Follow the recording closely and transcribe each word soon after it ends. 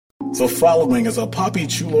The following is a Papi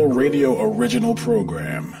Chulo Radio original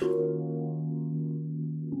program.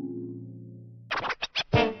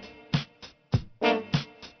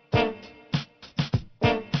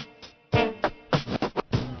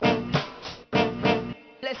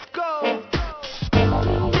 Let's go.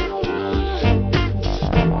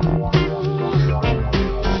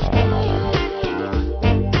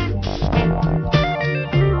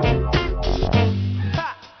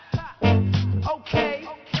 Okay.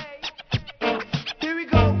 Here we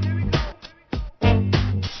go.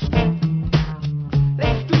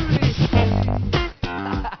 Let's do this.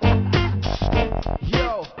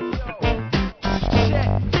 Yo. Check.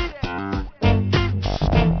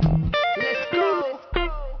 Let's go.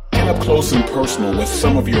 Get up close and personal with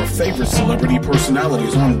some of your favorite celebrity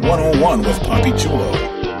personalities on One-on-One with Papi Chulo.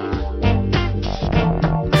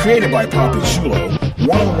 Created by Papi Chulo,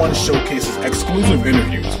 One-on-One showcases exclusive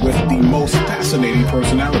interviews with the most fascinating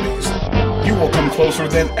personalities. You will come closer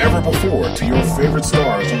than ever before to your favorite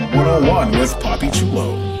stars on One-on-One with Papi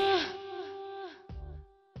Chulo.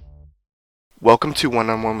 Welcome to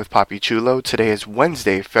One-on-One with Papi Chulo. Today is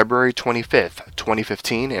Wednesday, February 25th,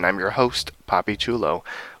 2015, and I'm your host, Papi Chulo.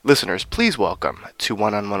 Listeners, please welcome to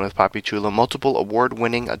One-on-One with Papi Chulo, multiple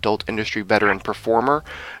award-winning adult industry veteran performer,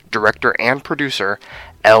 director, and producer,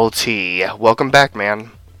 LT. Welcome back,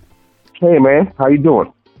 man. Hey man, how you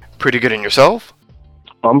doing? Pretty good in yourself?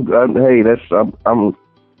 I'm hey,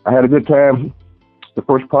 I had a good time the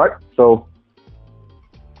first part, so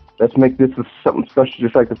let's make this something special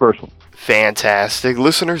just like the first one. Fantastic.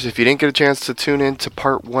 Listeners, if you didn't get a chance to tune in to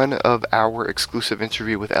part one of our exclusive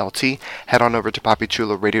interview with LT, head on over to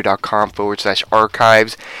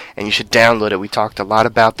papichuloradio.com/archives, and you should download it. We talked a lot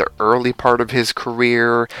about the early part of his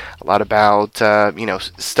career, a lot about,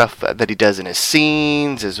 stuff that he does in his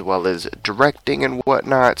scenes, as well as directing and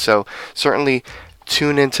whatnot. So certainly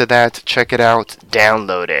tune into that, check it out,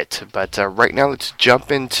 download it. But right now, let's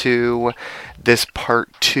jump into this part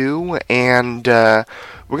two, and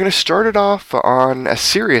we're going to start it off on a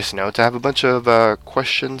serious note. I have a bunch of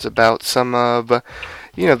questions about some of, the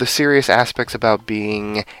serious aspects about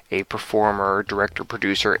being a performer, director,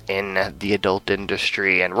 producer in the adult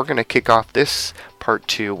industry. And we're going to kick off this part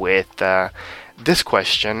two with this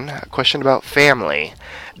question, a question about family.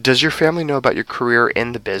 Does your family know about your career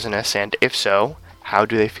in the business? And if so, how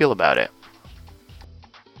do they feel about it?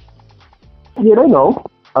 Yeah, they know.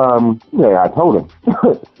 I told them.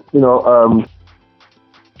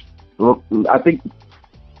 I think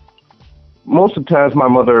most of the times my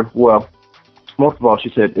mother, most of all, she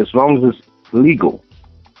said, as long as it's legal,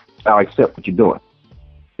 I'll accept what you're doing.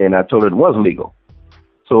 And I told her it was legal.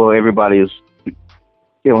 So they don't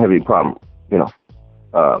have any problem,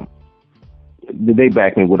 They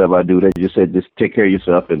back me whatever I do. They just said, just take care of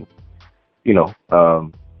yourself and,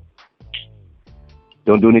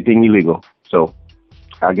 don't do anything illegal. So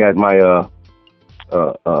I got my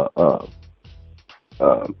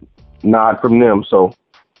nod from them, so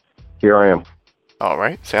here I am. All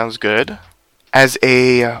right, sounds good. As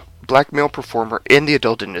a black male performer in the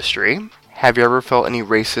adult industry, have you ever felt any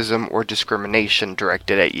racism or discrimination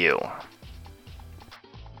directed at you?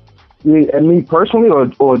 Yeah, and me personally,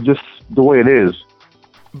 or just the way it is?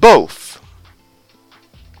 Both.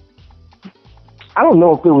 I don't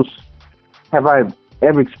know if it was, have I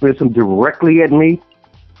ever experienced them directly at me,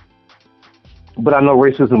 but I know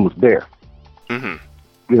racism was there. Mm-hmm.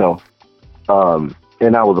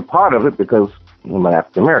 And I was a part of it because I'm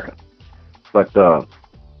African American. But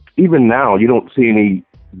even now, you don't see any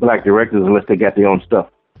black directors unless they got their own stuff.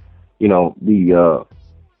 The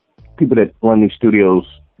people that run these studios,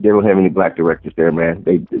 they don't have any black directors there, man.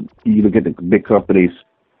 You look at the big companies.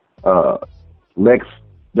 Lex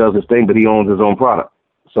does his thing, but he owns his own product,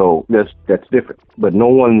 so that's different. But no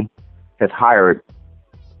one has hired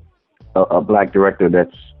a black director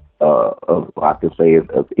that's I can say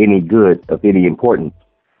of any good, of any importance,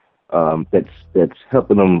 that's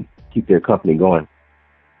helping them keep their company going.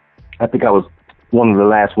 I think I was one of the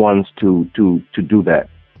last ones to do that,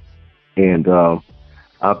 and I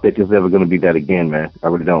don't think there's ever going to be that again, man. I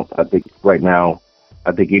really don't. I think right now,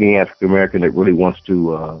 any African American that really wants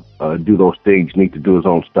to do those things needs to do his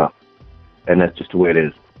own stuff, and that's just the way it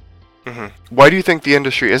is. Mm-hmm. Why do you think the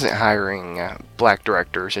industry isn't hiring black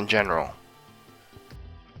directors in general?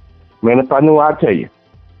 Man, if I knew, I'd tell you,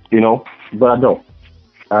 but I don't.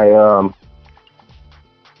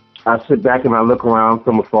 I sit back and I look around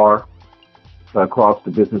from afar across the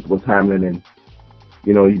business, what's happening, and,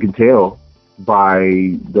 you can tell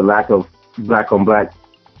by the lack of black on black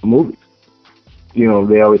movies.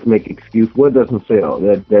 They always make excuse, what doesn't sell?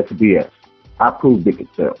 That's BS. I proved it could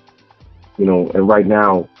sell. And right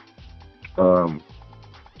now,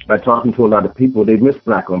 by talking to a lot of people, they miss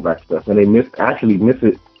black on black stuff, and they miss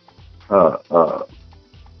it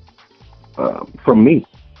from me,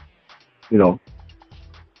 you know.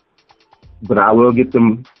 But I will get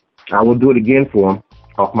them. I will do it again for them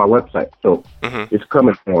off my website. So it's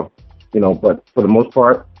coming for them, you know. But for the most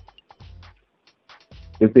part,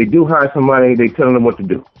 if they do hire somebody, they tell them what to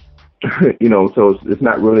do, you know. So it's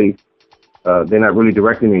not really they're not really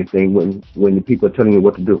directing anything when the people are telling you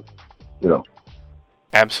what to do, you know.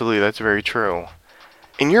 Absolutely, that's very true.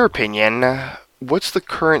 In your opinion, what's the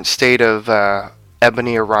current state of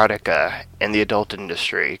ebony erotica in the adult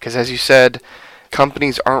industry? Because as you said,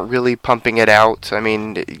 companies aren't really pumping it out. I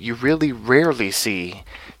mean, you really rarely see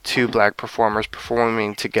two black performers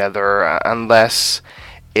performing together unless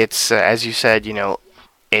it's, as you said, you know,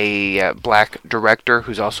 a black director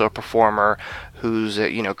who's also a performer who's,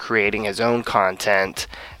 you know, creating his own content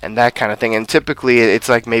and that kind of thing. And typically it's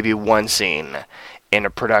like maybe one scene in a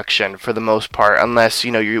production for the most part, unless,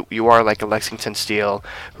 you know, you are like a Lexington Steele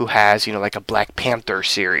who has, you know, like a Black Panther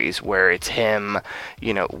series where it's him,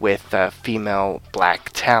 you know, with female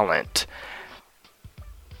black talent.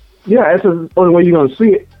 Yeah, that's the only way you're going to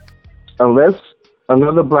see it. Unless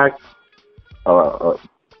another black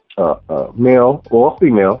male or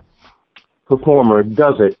female performer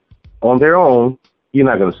does it on their own, you're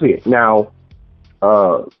not going to see it. Now,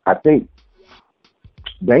 I think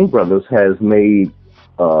Bang Brothers has made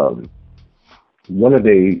one of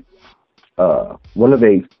those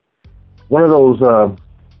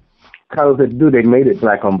colors that do. They made it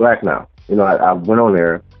black on black now. You know, I went on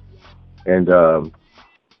there, and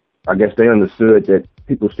I guess they understood that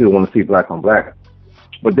people still want to see black on black.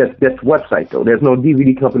 But that's website though. There's no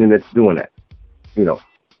DVD company that's doing that. You know.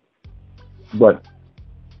 But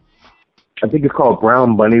I think it's called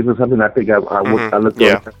Brown Bunnies or something. I think I looked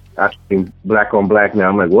at it. I've seen black on black now.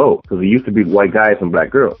 I'm like, whoa, because it used to be white guys and black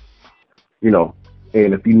girls, you know.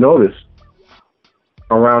 And if you notice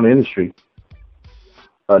around the industry,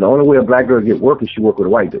 the only way a black girl get work is she work with a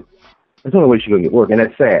white dude. That's the only way she's gonna get work, and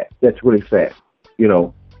that's sad. That's really sad, you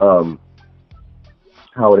know.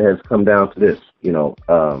 How it has come down to this, you know.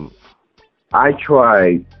 I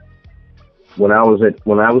tried when I was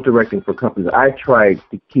directing for companies. I tried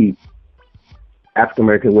to keep African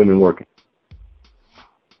American women working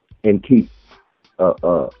and keep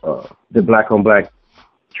the black on black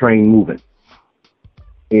train moving,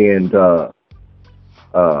 and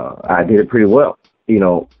I did it pretty well. You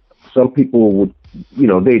know, some people would, you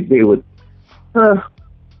know, they would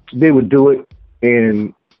do it,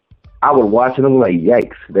 and I would watch them like,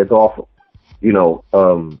 yikes, that's awful. You know,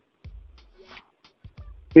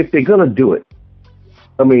 if they're gonna do it,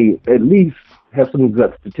 I mean, at least have some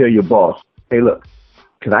guts to tell your boss, hey, look,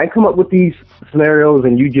 can I come up with these scenarios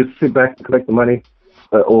and you just sit back and collect the money?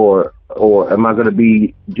 Or am I going to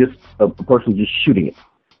be just a person just shooting it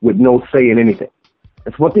with no say in anything?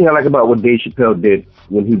 That's one thing I like about what Dave Chappelle did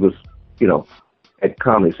when he was, you know, at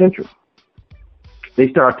Comedy Central. They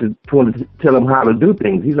started to tell him how to do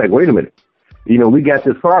things. He's like, wait a minute. You know, we got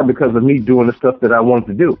this far because of me doing the stuff that I wanted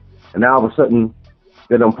to do. And now all of a sudden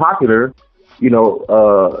that I'm popular, you know,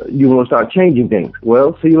 you want to start changing things.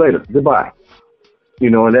 Well, see you later. Goodbye. You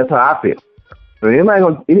know, and that's how I feel.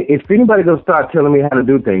 If anybody gonna start telling me how to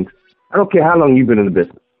do things, I don't care how long you've been in the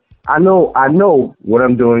business. I know what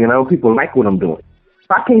I'm doing, and I know people like what I'm doing. If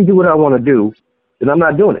I can't do what I want to do, then I'm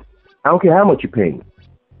not doing it. I don't care how much you're paying me.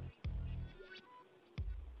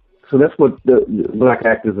 So that's what the black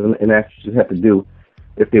actors and actresses have to do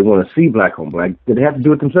if they want to see black on black. They have to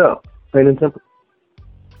do it themselves, plain and simple.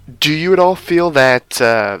 Do you at all feel that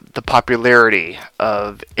the popularity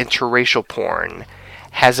of interracial porn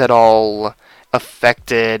has at all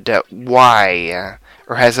affected why,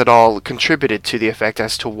 or has it all contributed to the effect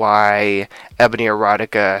as to why ebony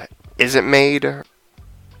erotica isn't made?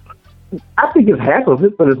 I think it's half of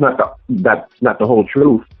it, but it's not the whole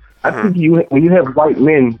truth. I think when you have white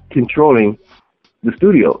men controlling the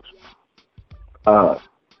studios,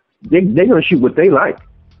 they're going to shoot what they like,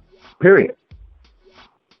 period.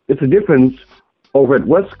 It's a difference over at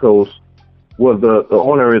West Coast where the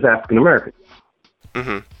owner is African American.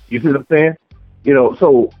 Mm-hmm. You see what I'm saying? You know,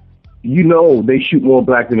 so, you know, they shoot more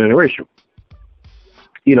black than interracial.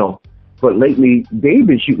 You know, but lately they've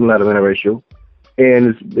been shooting a lot of interracial,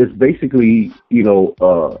 and it's basically, you know,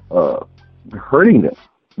 hurting them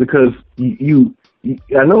because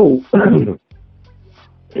I know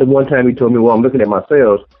at one time he told me, well, I'm looking at my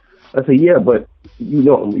sales. I said, yeah, but you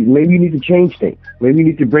know, maybe you need to change things. Maybe you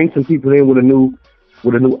need to bring some people in with a new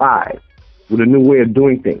eye, with a new way of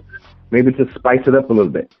doing things. Maybe to spice it up a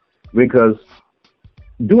little bit, because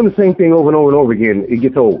doing the same thing over and over and over again, it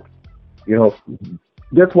gets old. You know,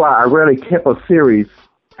 that's why I rarely kept a series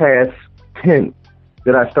past 10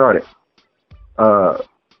 that I started. I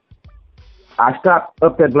stopped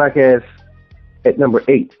Up That Black Ass at number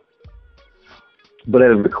 8. But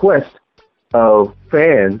at a request of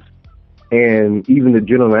fans and even the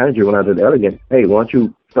general manager when I did Elegant, hey, why don't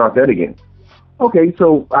you start that again? Okay,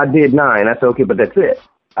 so I did 9. I said, okay, but that's it.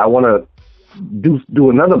 I want to do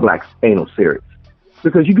another Black Anal series.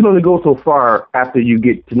 Because you can only go so far after you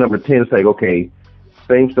get to number 10, say, okay,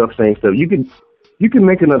 same stuff. You can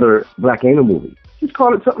make another Black Anal movie. Just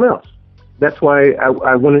call it something else. That's why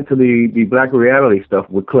I went into the Black reality stuff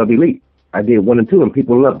with Club Elite. I did 1 and 2, and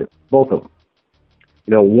people loved it, both of them.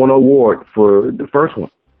 You know, won an award for the first one,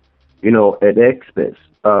 you know, at XFest.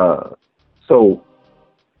 So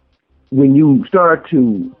when you start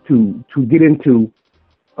to get into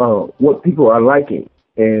what people are liking,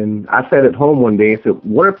 and I sat at home one day and said,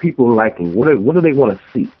 what are people liking? What do they want to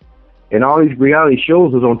see? And all these reality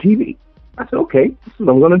shows was on TV. I said, okay, this is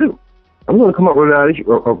what I'm going to do. I'm going to come up with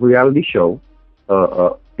a reality show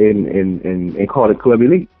and call it Club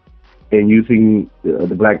Elite, and using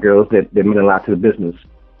the Black girls that meant a lot to the business,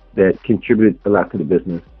 that contributed a lot to the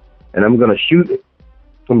business. And I'm going to shoot it.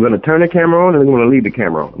 I'm going to turn the camera on, and I'm going to leave the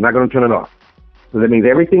camera on. I'm not going to turn it off. So that means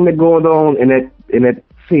everything that goes on in that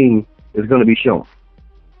scene is going to be shown.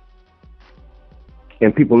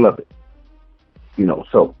 And people love it. You know,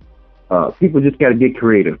 so people just got to get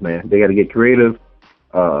creative, man. They got to get creative.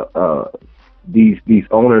 These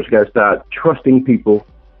owners got to start trusting people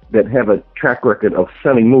that have a track record of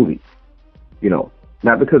selling movies. You know,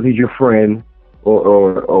 not because he's your friend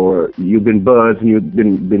or you've been buds and you've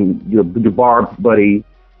been your bar buddy,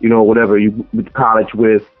 you know, whatever you went to college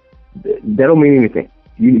with. That don't mean anything.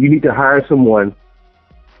 You need to hire someone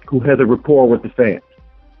who has a rapport with the fans.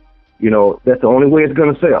 You know, that's the only way it's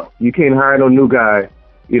going to sell. You can't hire no new guy,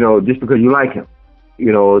 you know, just because you like him.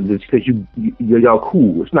 You know, just because y'all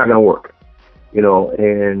cool. It's not going to work. You know,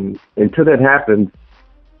 and until that happens,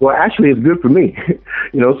 well, actually, it's good for me.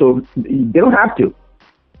 You know, so they don't have to.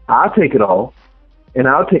 I'll take it all, and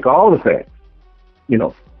I'll take all the fans. You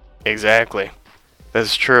know. Exactly.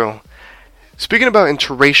 That's true. Speaking about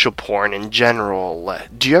interracial porn in general,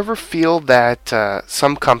 do you ever feel that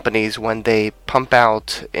some companies, when they pump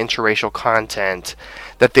out interracial content,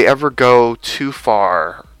 that they ever go too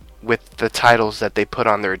far with the titles that they put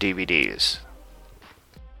on their DVDs?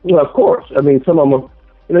 Well, of course. I mean, some of them,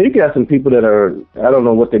 you know, you can have some people that are, I don't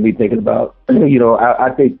know what they be thinking about. You know,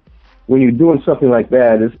 I think when you're doing something like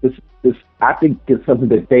that, I think it's something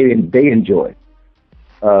that they enjoy.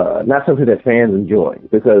 Not something that fans enjoy,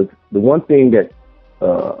 because the one thing that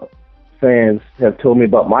fans have told me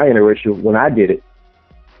about my interracial when I did it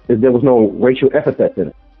is there was no racial epithets in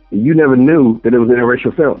it. You never knew that it was an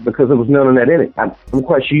interracial film because there was none of that in it. I'm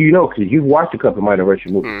quite sure you know, because you've watched a couple of my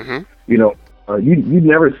interracial movies. Mm-hmm. You know, you've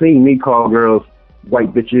never seen me call girls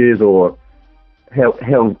white bitches or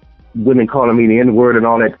hell women calling me the N-word and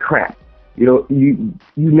all that crap. You know, you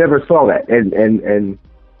never saw that, and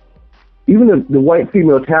even the white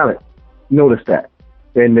female talent noticed that,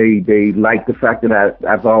 and they like the fact that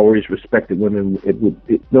I've always respected women.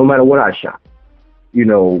 No matter what I shot, you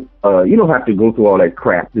know, you don't have to go through all that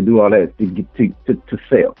crap to do all that to get to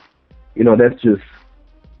sell. You know, that's just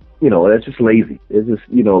lazy. It's just,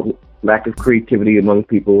 you know, lack of creativity among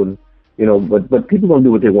people, and you know, but people gonna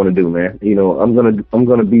do what they want to do, man. You know, I'm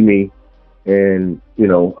gonna be me, and you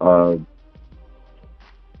know.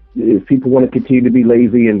 If people want to continue to be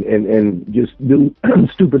lazy and just do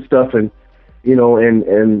stupid stuff, and you know,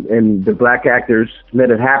 and the black actors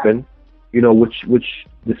let it happen, you know, which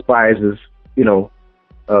despises, you know,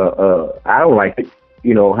 I don't like it.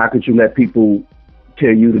 You know, how could you let people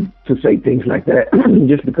tell you to say things like that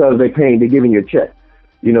just because they're giving you a check?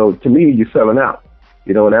 You know, to me, you're selling out.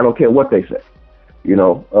 You know, and I don't care what they say. You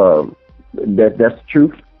know, that's the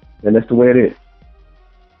truth, and that's the way it is.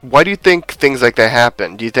 Why do you think things like that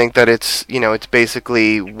happen? Do you think that it's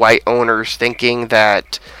basically white owners thinking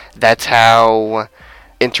that that's how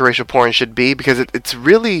interracial porn should be? Because it's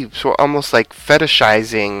really sort of almost like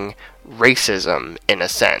fetishizing racism in a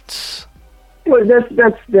sense. Well, that's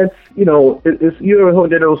you know, it's, you know,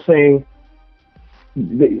 that old saying,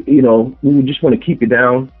 you know, we just want to keep you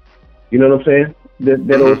down. You know what I'm saying?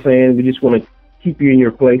 That old saying, we just want to keep you in your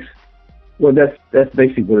place. Well, that's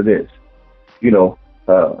basically what it is. You know.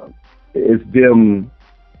 It's them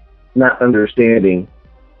not understanding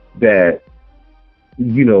that,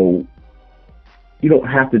 you know, you don't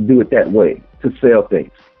have to do it that way to sell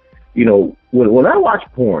things. You know, when I watch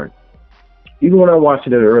porn, even when I watch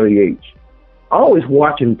it at an early age, I always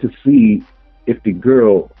watching to see if the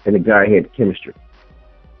girl and the guy had chemistry.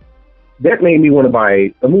 that made me want to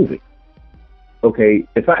buy a movie. Okay,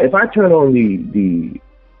 if I turn on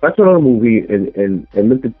if I turn on a movie and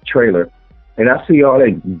look at the trailer, and I see all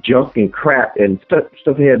that junk and crap and stuff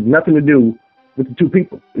that had nothing to do with the two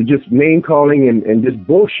people, it's just name calling and just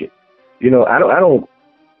bullshit. You know, I'm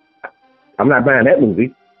not buying that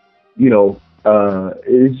movie. You know,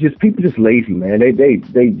 it's just people just lazy, man. They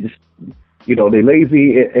just, you know, they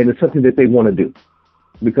lazy, and it's something that they want to do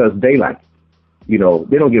because they like it. You know,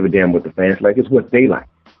 they don't give a damn what the fans like. It's what they like.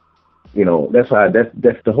 You know, that's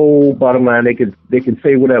the whole bottom line. They can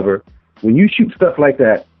say whatever. When you shoot stuff like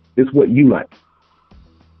that, it's what you like.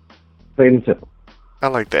 Plain and simple. I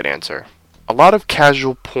like that answer. A lot of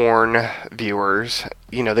casual porn viewers,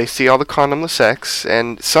 you know, they see all the condomless sex,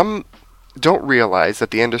 and some don't realize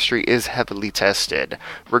that the industry is heavily tested.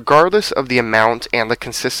 Regardless of the amount and the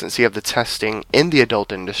consistency of the testing in the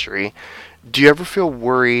adult industry, do you ever feel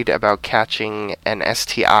worried about catching an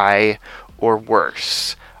STI or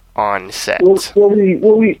worse on set? Well,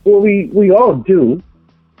 we all do.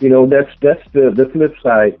 You know, that's the flip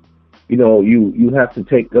side. You know, you have to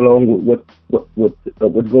take along with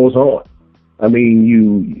what goes on. I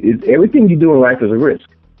mean, everything you do in life is a risk.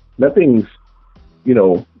 Nothing's, you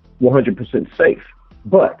know, 100% safe,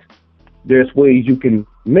 but there's ways you can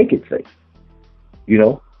make it safe. You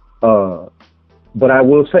know, but I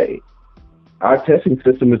will say, our testing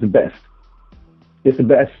system is the best. It's the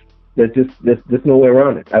best. There's no way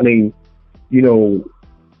around it. I mean, you know,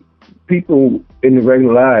 people in the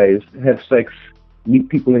regular lives have sex, meet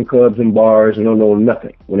people in clubs and bars, and don't know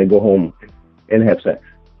nothing when they go home and have sex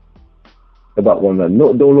about one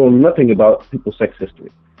another. Don't know nothing about people's sex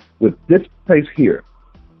history. With this place here,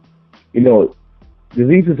 you know,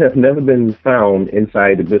 diseases have never been found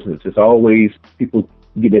inside the business. It's always people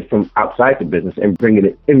get it from outside the business and bringing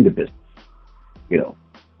it in the business. You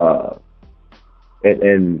know,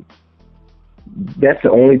 and that's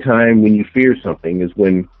the only time when you fear something is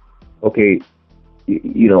when, okay,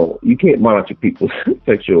 you know, you can't monitor people's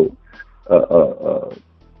sexual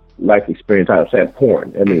life experience outside of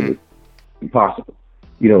porn. I mean, it's impossible.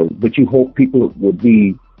 You know, but you hope people would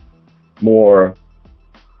be more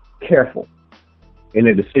careful in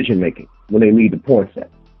their decision making when they leave the porn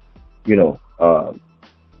set. You know,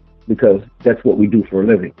 because that's what we do for a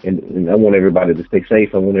living, and I want everybody to stay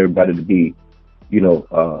safe. I want everybody to be, you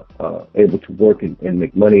know, able to work and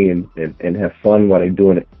make money and have fun while they're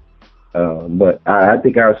doing it. But I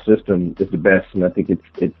think our system is the best, and I think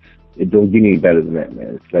it don't get any better than that,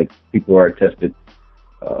 man. It's like people are tested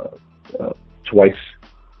twice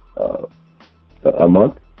a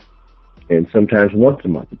month, and sometimes once a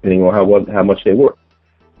month, depending on how much they work.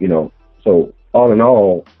 You know, so all in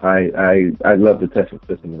all, I love the testing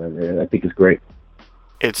system, and I think it's great.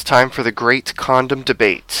 It's time for the great condom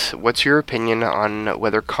debate. What's your opinion on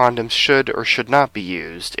whether condoms should or should not be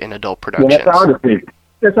used in adult productions? Well,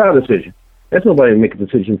 that's our decision. That's nobody make a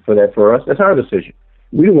decision for us. That's our decision.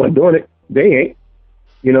 We the one doing it. They ain't.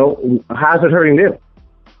 You know, how's it hurting them?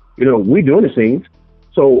 You know, we doing the things.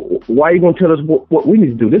 So why are you going to tell us what we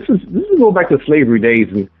need to do? This is go back to slavery days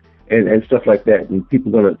and stuff like that, and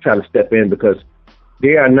people are going to try to step in because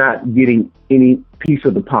they are not getting any piece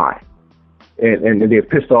of the pie, and they're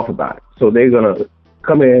pissed off about it. So they're going to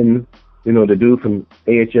come in, you know, the dude from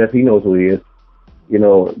AHF, he knows who he is, you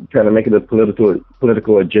know, trying to make it a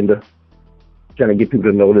political agenda, trying to get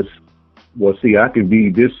people to notice, well, see, I could be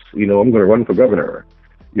this, you know, I'm going to run for governor.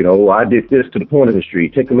 You know, I did this to the porn industry.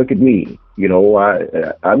 Take a look at me. You know,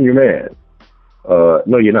 I'm your man.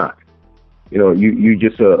 No, you're not. You know, you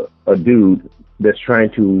just a dude that's trying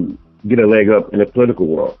to get a leg up in the political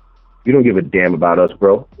world. You don't give a damn about us,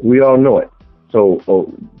 bro. We all know it.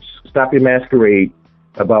 So stop your masquerade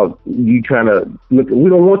about you trying to look. We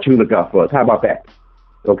don't want you to look out for us. How about that?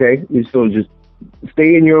 Okay? So just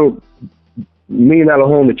stay in your $1 million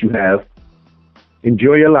home that you have.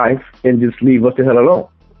 Enjoy your life and just leave us the hell alone.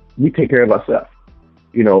 We take care of ourselves.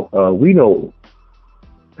 You know, we know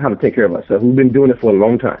how to take care of ourselves. We've been doing it for a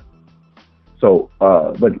long time. So,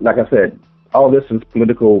 but like I said, all this is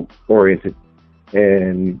political oriented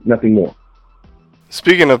and nothing more.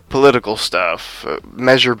 Speaking of political stuff,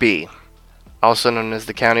 Measure B, also known as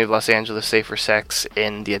the County of Los Angeles Safer Sex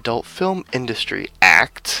in the Adult Film Industry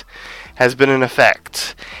Act, has been in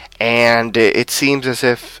effect. And it seems as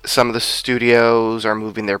if some of the studios are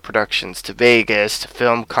moving their productions to Vegas to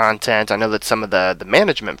film content. I know that some of the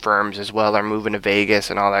management firms as well are moving to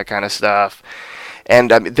Vegas and all that kind of stuff.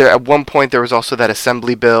 And at one point there was also that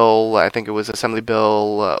Assembly Bill, I think it was Assembly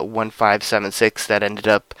Bill 1576, that ended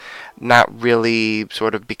up not really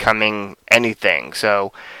sort of becoming anything.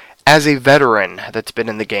 So as a veteran that's been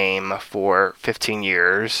in the game for 15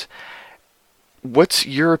 years, What's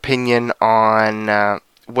your opinion on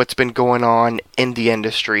what's been going on in the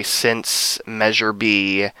industry since Measure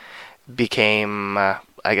B became, I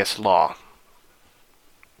guess, law?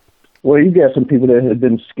 Well, you got some people that have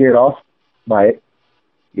been scared off by it,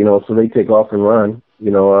 so they take off and run,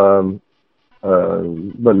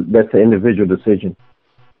 but that's an individual decision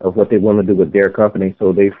of what they want to do with their company,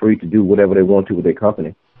 so they're free to do whatever they want to with their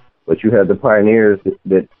company. But you have the pioneers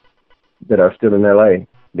that are still in LA.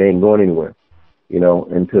 They ain't going anywhere,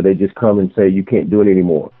 until they just come and say you can't do it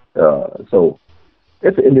anymore. So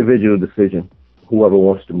it's an individual decision. Whoever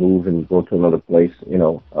wants to move and go to another place,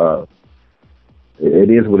 it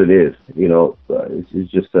is what it is.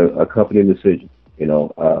 It's just a company decision.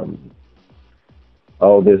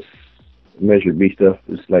 All this Measure B stuff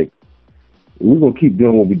is like, we're gonna keep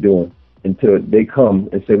doing what we're doing until they come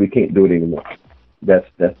and say we can't do it anymore. That's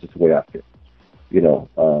just the way I feel.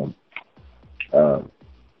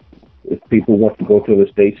 If people want to go to other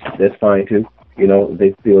states, that's fine too.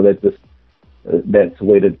 They feel that that's the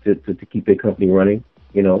way to keep their company running.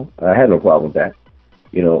 I have no problem with that.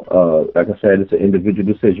 Like I said, it's an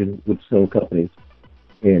individual decision with some companies,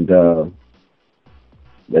 and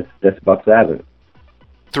that's about the side of it.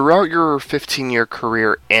 Throughout your 15-year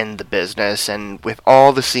career in the business, and with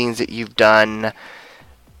all the scenes that you've done,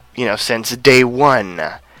 since day one,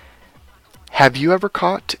 have you ever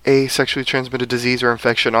caught a sexually transmitted disease or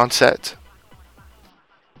infection on set?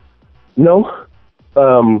 No.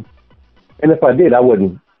 And if I did, I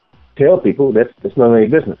wouldn't tell people. That's none of their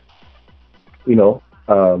business.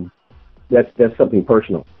 That's something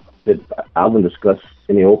personal that I wouldn't discuss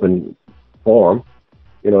in the open forum.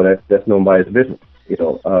 That's nobody's business.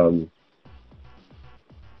 I'm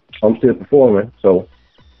still performing, so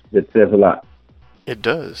it says a lot. It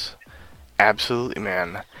does. Absolutely,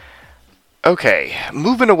 man. Okay,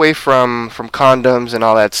 moving away from condoms and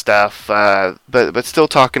all that stuff, but still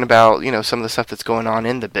talking about, some of the stuff that's going on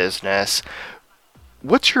in the business.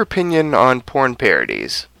 What's your opinion on porn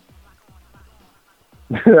parodies?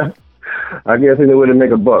 I guess they would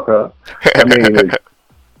make a buck, huh? I mean,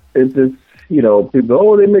 it's just,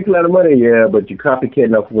 people, they make a lot of money, yeah, but you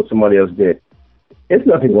copycatting off what somebody else did. There's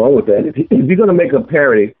nothing wrong with that. If you're going to make a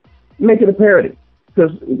parody, make it a parody.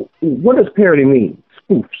 Because what does parody mean?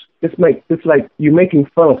 Spoofs. It's like you're making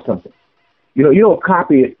fun of something. You don't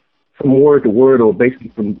copy it from word to word or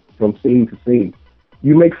basically from scene to scene.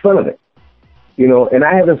 You make fun of it. And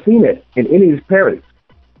I haven't seen it in any of these parodies.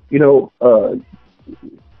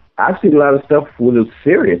 I've seen a lot of stuff where it's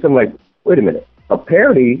serious. I'm like, wait a minute. A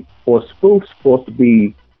parody or spoof supposed to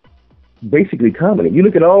be basically comedy. You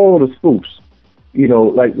look at all the spoofs,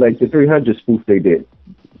 like the 300 spoof they did.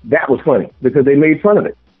 That was funny because they made fun of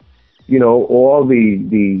it. All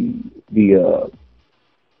the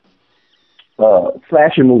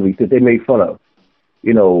slasher movies that they made fun of.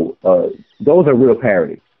 Those are real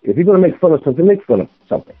parodies. If you're going to make fun of something, make fun of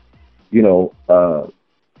something.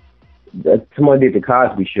 Somebody did the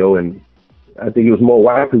Cosby Show, and I think it was more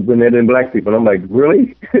white people in there than black people. And I'm like,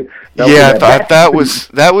 really? Yeah, I thought that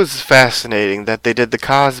was fascinating that they did the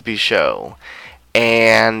Cosby Show,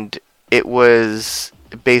 and it was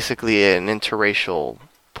basically an interracial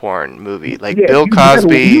porn movie. Like, yeah, Bill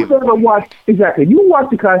Cosby. You never watched, exactly. You watch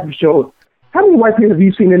the Cosby Show. How many white people have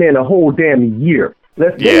you seen in there in a whole damn year?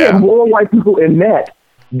 They have more white people in that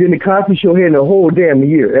than the Cosby Show here in a whole damn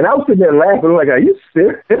year. And I was sitting there laughing. I'm like, are you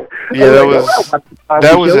serious? Yeah,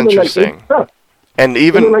 that was interesting. And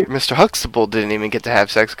even Mr. Huxtable didn't even get to have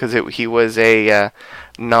sex because he was a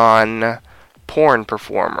non-porn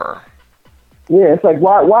performer. Yeah, it's like,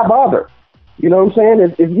 why bother? You know what I'm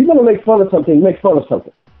saying? If you're going to make fun of something, make fun of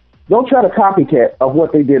something. Don't try to copycat of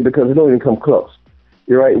what they did because it don't even come close.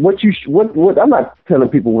 You're right. What I'm not telling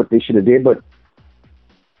people what they should have did, but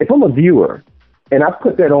if I'm a viewer and I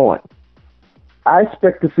put that on, I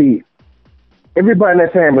expect to see everybody in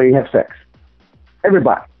that family have sex.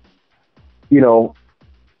 Everybody.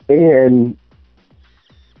 And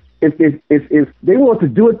if they want to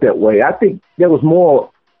do it that way, I think there was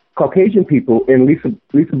more Caucasian people in Lisa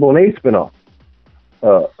Bonet spinoff.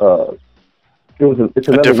 It's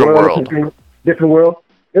another different world. Different world.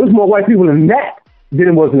 There was more white people in that than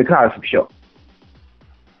it was in the Cosby Show.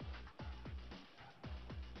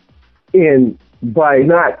 And by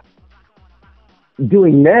not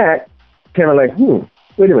doing that, kind of like,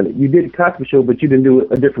 wait a minute, you did the Cosby Show, but you didn't do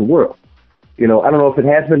a different world. I don't know if it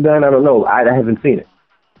has been done. I don't know. I haven't seen it.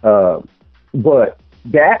 But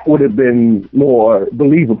that would have been more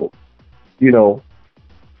believable, than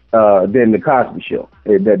the Cosby Show.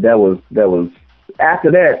 That was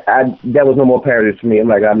after that. That was no more parodies for me. I'm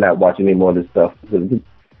like, I'm not watching any more of this stuff.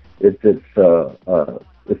 It's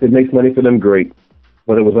If it makes money for them, great.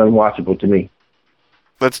 But it was unwatchable to me.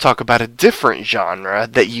 Let's talk about a different genre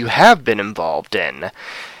that you have been involved in.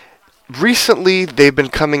 Recently, they've been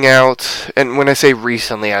coming out, and when I say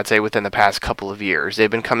recently, I'd say within the past couple of years,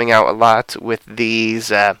 they've been coming out a lot with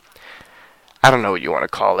these, I don't know what you want to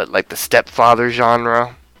call it, like the stepfather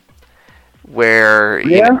genre, where,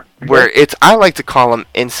 where it's, I like to call them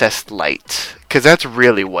incest light, because that's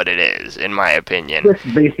really what it is, in my opinion. That's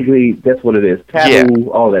what it is.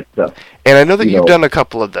 Taboo, all that stuff. And I know that you've done a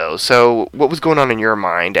couple of those, so what was going on in your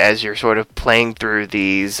mind as you're sort of playing through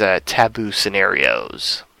these taboo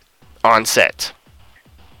scenarios on set?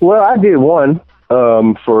 Well, I did one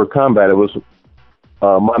for combat. It was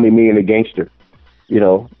Mommy, Me, and the Gangster.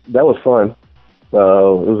 That was fun. It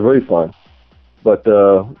was very fun. But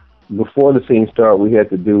before the scene started, we had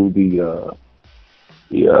to do the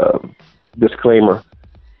disclaimer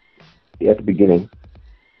at the beginning,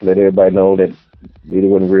 let everybody know that they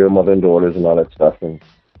weren't real mother and daughters and all that stuff. And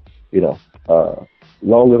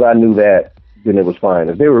long as I knew that, then it was fine.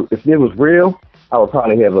 If it was real, I would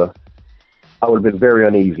probably I would have been very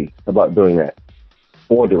uneasy about doing that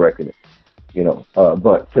or directing it,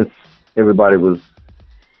 but since everybody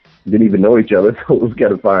didn't even know each other, so it was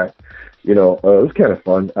kind of fine. It was kind of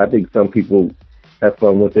fun. I think some people have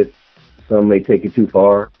fun with it. Some may take it too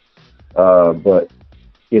far, but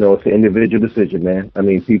it's an individual decision, man. I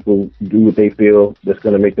mean, people do what they feel that's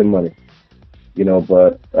going to make them money,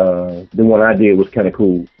 but the one I did was kind of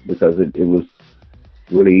cool because it was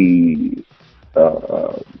really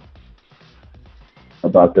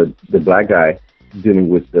about the black guy dealing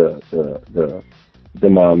with the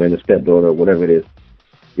mom and the stepdaughter or whatever it is,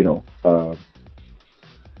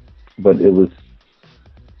 but it was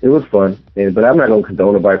fun. But I'm not gonna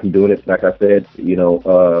condone nobody from doing it. Like I said,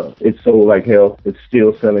 it's sold like hell. It's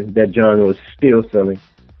still selling. That genre is still selling.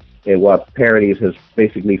 And while parodies has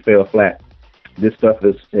basically fell flat, this stuff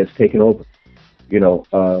has taken over.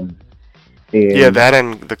 And yeah, that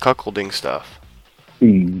and the cuckolding stuff.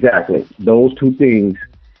 Exactly. Those two things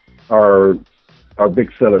are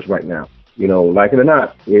big sellers right now. Like it or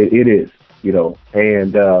not, it is.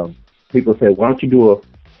 And people say, why don't you do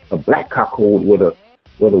a black cuckold with a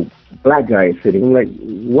black guy is sitting? I'm like,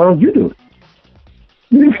 why don't you do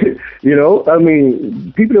it? I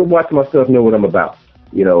mean, people that watch my stuff know what I'm about.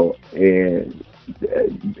 And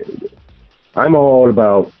I'm all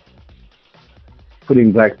about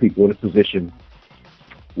putting black people in a position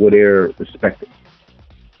where they're respected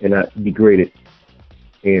and not degraded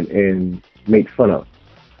and made fun of.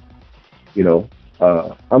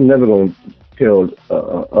 I'm never going to tell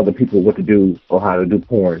other people what to do or how to do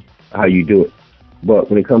porn, how you do it. But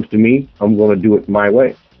when it comes to me, I'm going to do it my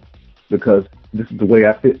way because this is the way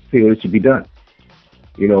I feel it should be done.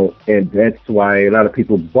 And that's why a lot of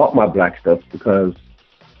people bought my black stuff, because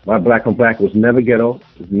my black on black was never ghetto.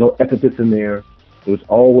 There's no epithets in there. It was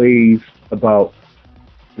always about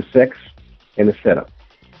the sex and the setup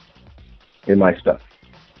in my stuff.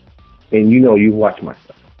 And you watch my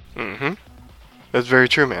stuff. Mm-hmm. That's very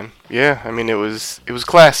true, man. Yeah, I mean, it was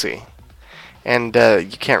classy. And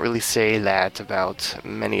you can't really say that about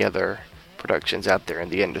many other productions out there in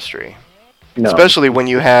the industry. No. Especially when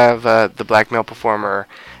you have the black male performer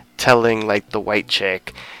telling, like, the white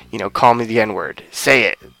chick, call me the N-word. Say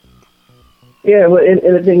it. Yeah, well, and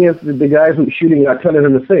the thing is, the guys who are shooting are telling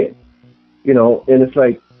him to say it. And it's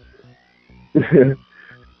like,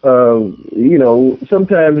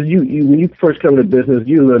 sometimes you when you first come to business,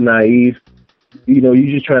 you're a little naive. You're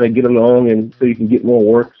just trying to get along and so you can get more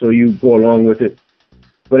work, so you go along with it.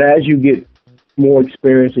 But as you get more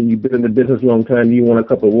experience and you've been in the business a long time, you won a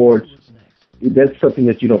couple awards, that's something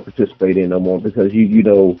that you don't participate in no more, because you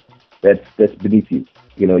know that's beneath you.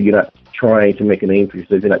 You're not trying to make a name for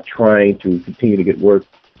yourself. You're not trying to continue to get work.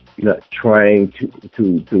 You're not trying to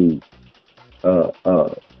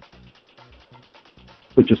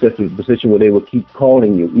put yourself in a position where they will keep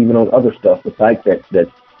calling you, even on other stuff besides that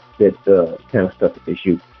kind of stuff that they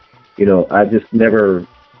shoot. I just never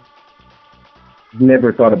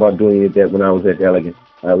thought about doing it that when I was at Elegant.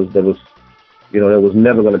 That was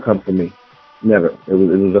never going to come from me. Never. It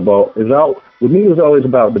was always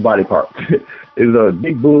about the body part. It was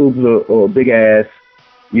big boobs or big ass.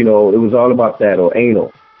 It was all about that, or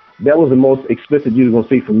anal. That was the most explicit you were going to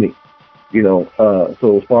see from me.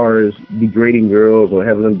 So as far as degrading girls or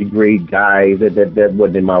having them degrade guys, that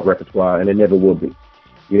wasn't in my repertoire, and it never will be.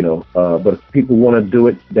 But if people want to do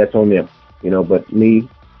it, that's on them. But me,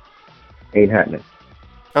 ain't happening.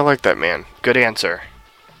 I like that, man. Good answer.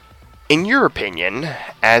 In your opinion,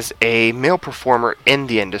 as a male performer in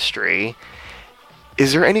the industry,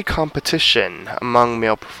 is there any competition among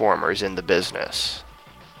male performers in the business?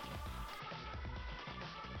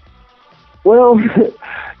 Well,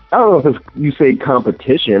 I don't know if you say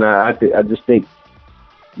competition. I just think,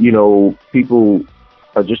 people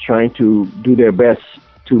are just trying to do their best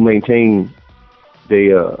to maintain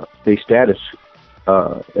their status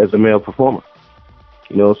as a male performer.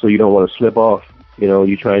 So you don't want to slip off.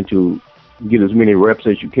 You're trying to get as many reps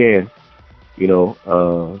as you can,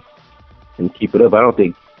 and keep it up. I don't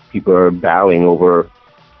think people are battling over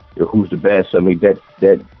who's the best. I mean, that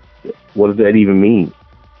what does that even mean?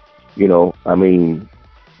 I mean,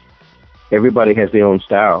 everybody has their own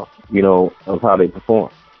style, of how they perform.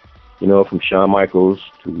 From Shawn Michaels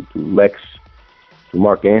to Lex, to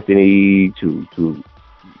Mark Anthony, to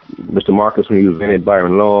Mr. Marcus when he was in it,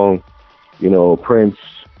 Byron Long, Prince,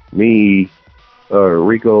 me,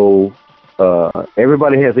 Rico.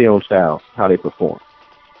 Everybody has their own style, how they perform.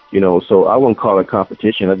 So I wouldn't call it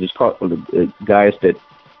competition. I just call it guys that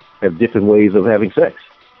have different ways of having sex,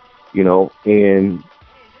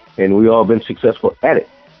 and we all been successful at it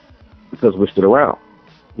because we're still around,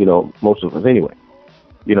 most of us anyway,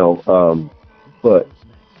 but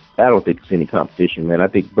I don't think it's any competition, man. I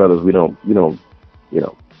think brothers, we don't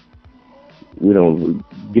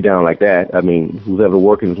get down like that. I mean, who's ever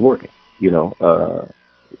working is working,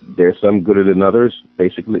 there's some gooder than others,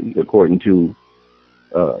 basically, according to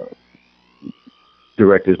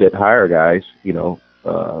directors that hire guys,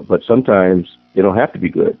 but sometimes they don't have to be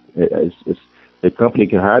good. It's the company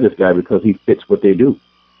can hire this guy because he fits what they do,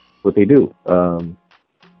 and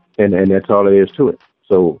that's all there is to it.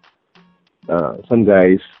 So some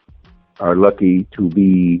guys are lucky to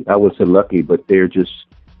be, I would say lucky, but they're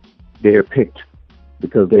picked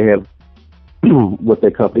because they have what their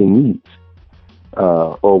company needs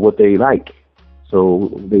or what they like, so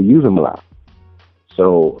they use them a lot.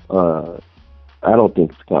 So I don't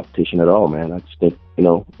think it's competition at all, man. I just think,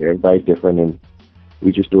 everybody's different and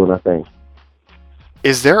we just doing our thing.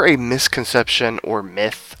 Is there a misconception or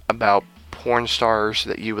myth about porn stars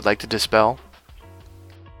that you would like to dispel?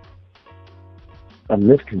 A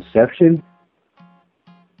misconception?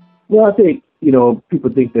 Well, I think, people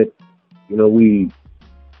think that,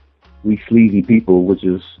 we sleazy people, which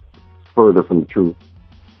is further from the truth.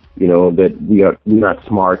 That we're not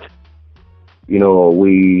smart. They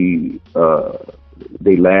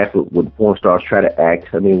laugh when porn stars try to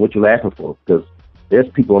act. I mean, what you laughing for? Because there's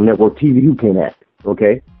people on network TV who can't act.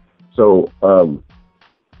 Okay, so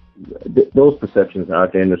those perceptions are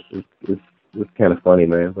out there, and it's kind of funny,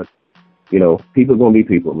 man. But people are gonna be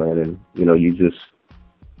people, man, and you just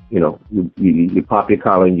you pop your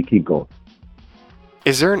collar and you keep going.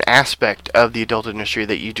 Is there an aspect of the adult industry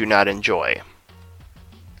that you do not enjoy?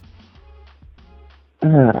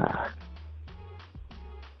 That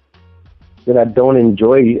I don't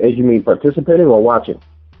enjoy, as you mean participating or watching?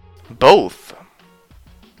 Both.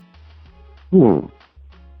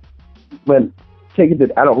 But take it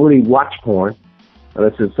that I don't really watch porn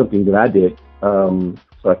unless it's something that I did. So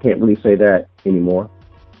I can't really say that anymore.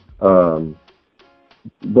 But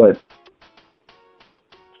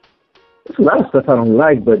there's a lot of stuff I don't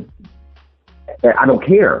like, but I don't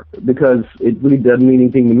care because it really doesn't mean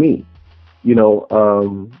anything to me.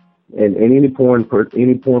 And any porn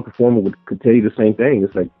performer could tell you the same thing.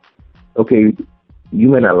 It's like, okay, you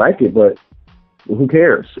may not like it, but who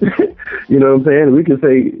cares? You know what I'm saying? We could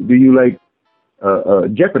say, do you like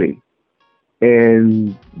Jeopardy?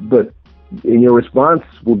 But in your response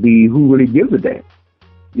will be, who really gives a damn?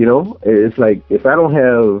 It's like, if I don't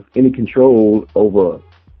have any control over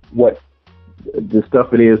what the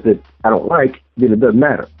stuff it is that I don't like, then it doesn't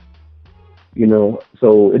matter.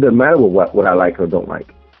 So it doesn't matter what I like or don't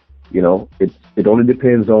like. It only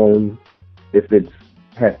depends on if it's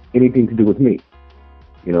has anything to do with me.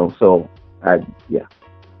 So that's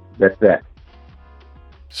that.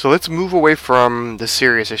 So let's move away from the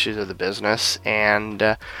serious issues of the business, and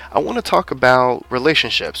I want to talk about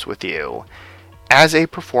relationships with you. As a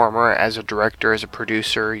performer, as a director, as a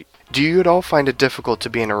producer, do you at all find it difficult to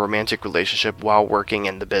be in a romantic relationship while working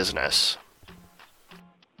in the business?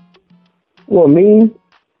 Well, me,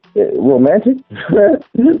 romantic?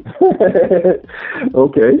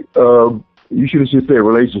 Okay. You should have just said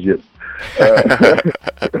relationship.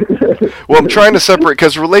 Well, I'm trying to separate,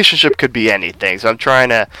 because relationship could be anything. So I'm trying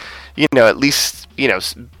to, at least,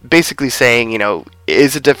 basically saying,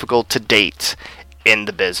 is it difficult to date in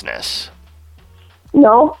the business?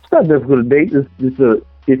 No, it's not difficult to date. It's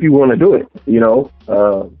if you want to do it,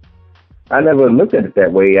 I never looked at it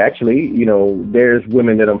that way, actually. There's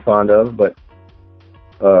women that I'm fond of, but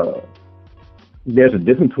there's a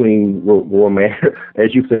difference between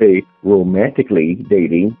as you say, romantically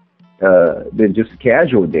dating than just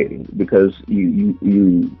casual dating, because you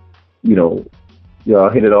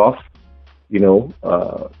hit it off,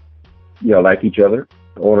 Like each other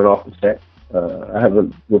on and off the set. I have a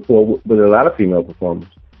rapport with a lot of female performers.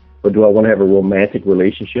 But do I want to have a romantic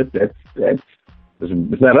relationship?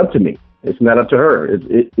 It's not up to me. It's not up to her.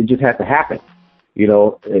 It just has to happen.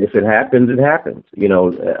 And if it happens, it happens.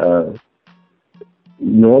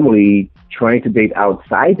 Normally trying to date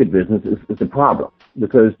outside the business is a problem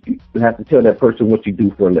because you have to tell that person what you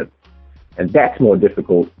do for a living. And that's more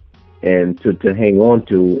difficult and to hang on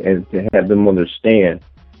to and to have them understand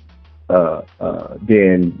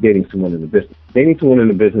than dating someone in the business. Dating someone in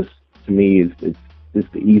the business, to me, is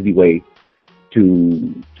the easy way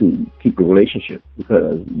to keep a relationship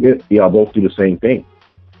because y'all both do the same thing.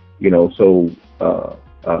 So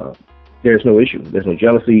there's no issue. There's no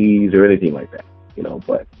jealousies or anything like that.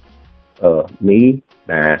 But me,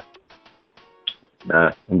 nah,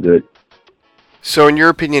 I'm good. So in your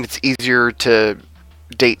opinion, it's easier to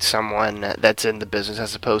date someone that's in the business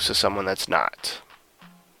as opposed to someone that's not?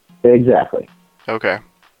 Exactly. Okay.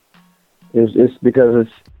 It's because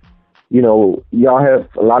y'all have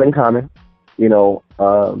a lot in common. Not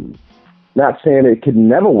saying it could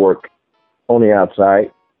never work on the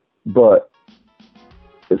outside, but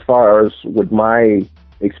as far as with my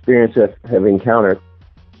experience have encountered,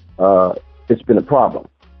 it's been a problem,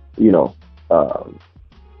 and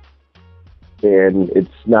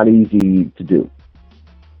it's not easy to do,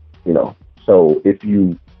 So if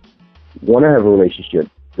you want to have a relationship,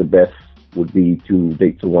 the best would be to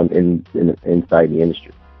date someone inside the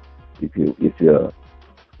industry. If you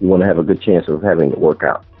want to have a good chance of having it work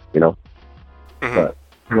out, Mm-hmm.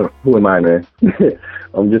 But who am I, man?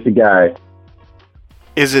 I'm just a guy.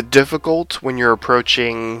 Is it difficult when you're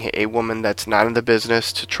approaching a woman that's not in the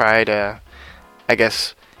business to try to, I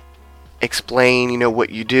guess, explain, what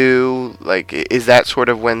you do? Like, is that sort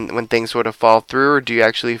of when things sort of fall through, or do you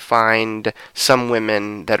actually find some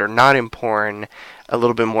women that are not in porn a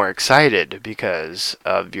little bit more excited because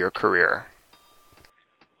of your career?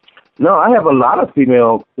 No, I have a lot of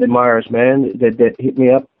female admirers, man, that hit me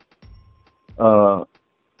up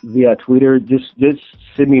via Twitter, just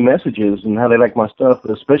send me messages and how they like my stuff,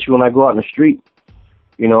 especially when I go out in the street.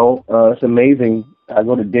 It's amazing. I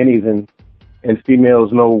go to Denny's and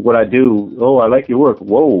females know what I do. Oh, I like your work.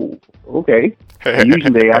 Whoa, okay. And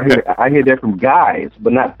usually I hear that from guys,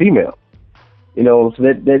 but not females. So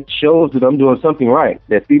that shows that I'm doing something right.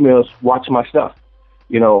 That females watch my stuff.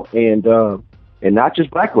 And not just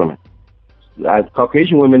black women.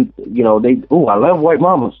 Caucasian women, I love white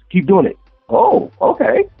mamas. Keep doing it. Oh,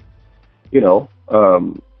 okay.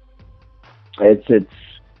 It's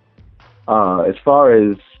as far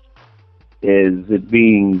as it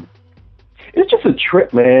being, it's just a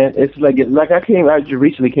trip, man. It's like I just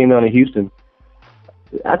recently came down to Houston.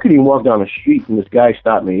 I couldn't even walk down the street and this guy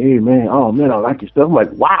stopped me. Hey, man, oh man, I like your stuff. I'm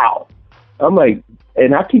like, wow. I'm like,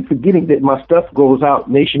 and I keep forgetting that my stuff goes out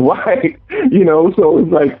nationwide, so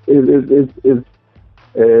it's like,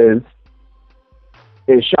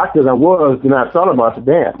 as shocked as I was, then I thought about it,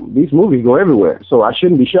 damn, these movies go everywhere, so I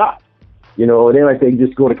shouldn't be shocked. It ain't like they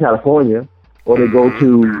just go to California or they go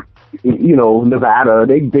to, Nevada.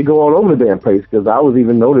 They go all over the damn place, because I was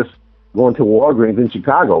even noticed going to Walgreens in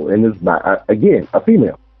Chicago, and it's, again, a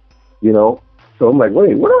female, So I'm like,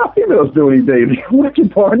 wait, what are our females doing these days? Watching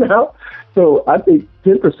porn now? So I think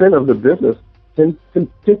 10% of the business,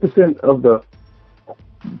 10% of the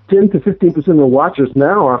 10 to 15% of the watchers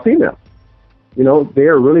now are female.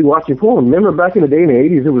 They're really watching porn. Remember back in the day in the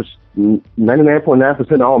 80s, it was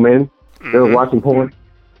 99.9% all men that were watching porn.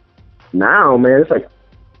 Now, man, it's like,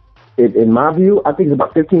 in my view, I think it's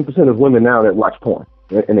about 15% of women now that watch porn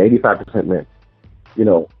and 85% men.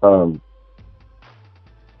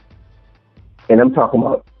 And I'm talking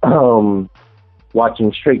about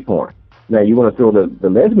watching straight porn. Now, you want to throw the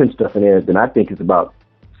lesbian stuff in there, then I think it's about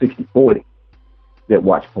 60-40 that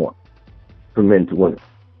watch porn from men to women.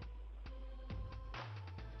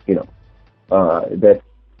 That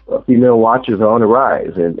female watchers are on the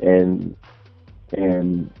rise, and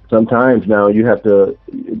sometimes now you have to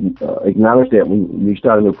acknowledge that when you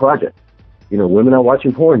start a new project. Women are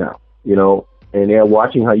watching porn now, and they're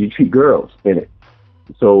watching how you treat girls in it.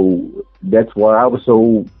 So that's why I was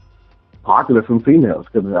so popular from females,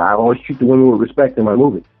 because I always treat the women with respect in my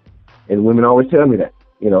movies, and women always tell me that.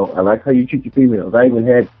 I like how you treat your females. I even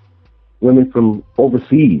had women from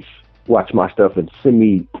overseas watch my stuff and send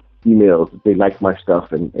me emails that they like my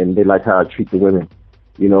stuff and they like how I treat the women,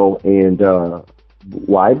 and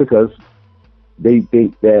why? Because they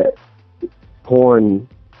think that porn,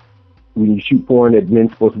 when you shoot porn, that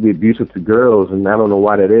men's supposed to be abusive to girls, and I don't know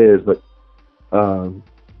why that is, but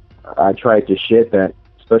I tried to shed that,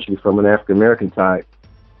 especially from an African American side,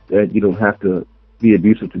 that you don't have to be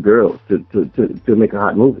abusive to girls to make a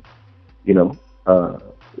hot movie. You know, I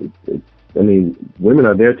mean, women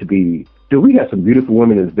are there to be. Dude, we got some beautiful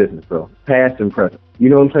women in this business, bro, past and present. You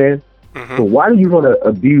know what I'm saying? Mm-hmm. So why do you want to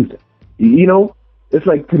abuse it? You know, it's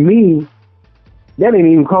like, to me, that ain't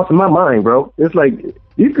even crossing my mind, bro. It's like,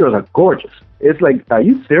 these girls are gorgeous. It's like, are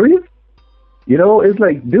you serious? You know, it's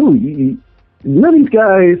like, dude, none of these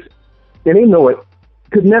guys, and they know it,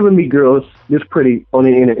 could never meet girls this pretty on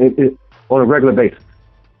a regular basis.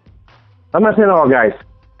 I'm not saying all guys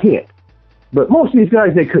can't, but most of these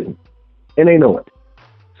guys, they couldn't, and they know it.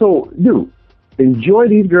 So, dude, enjoy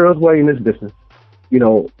these girls while you're in this business. You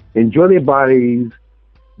know, enjoy their bodies,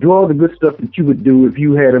 do all the good stuff that you would do if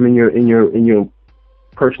you had them in your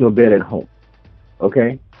personal bed at home.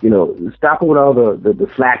 Okay, you know, stop with all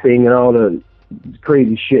the slapping and all the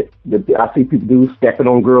crazy shit that I see people do, stepping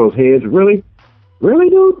on girls' heads. Really,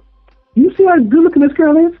 dude? You see how good looking this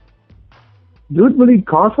girl is? Dude, really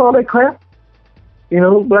cost all that crap? You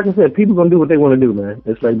know, like I said, people gonna do what they want to do, man.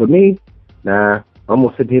 It's like, but me, nah, I'm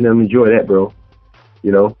gonna sit here and enjoy that, bro.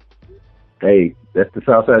 You know, hey, that's the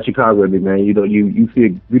South Side of Chicago with me, man. You know, you see a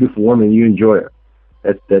beautiful woman, you enjoy her.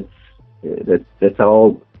 That's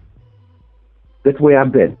all. That's the way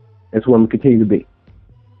I've been. That's what I'm gonna continue to be.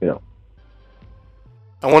 You know.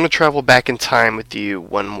 I want to travel back in time with you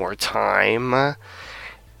one more time,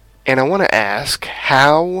 and I want to ask,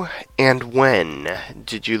 how and when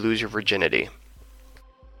did you lose your virginity?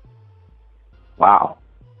 Wow.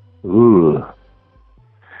 Ooh.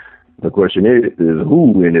 The question is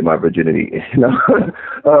who ended my virginity?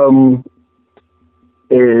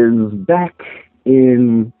 Is back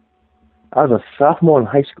in, I was a sophomore in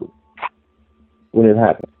high school when it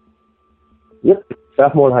happened. Yep,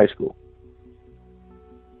 sophomore in high school.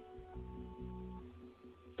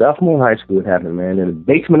 Sophomore in high school it happened, man, in the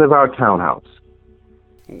basement of our townhouse.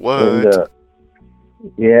 What? And,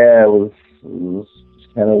 yeah, it was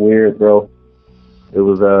kind of weird, bro. It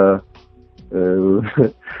was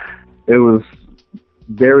it was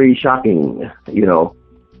very shocking, you know,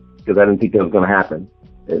 because I didn't think that was going to happen.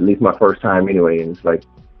 At least my first time anyway. And it's like,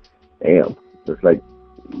 damn. It's like,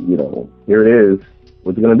 you know, here it is.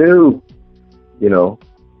 What's it going to do? You know,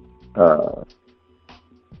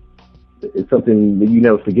 it's something that you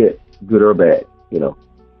never forget, good or bad, you know.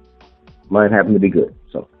 Mine happened to be good.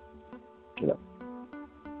 So, you know,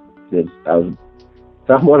 I was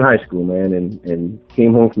sophomore in high school, man, and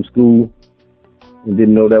came home from school and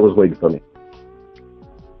didn't know that was waiting for me.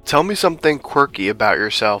 Tell me something quirky about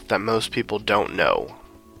yourself that most people don't know.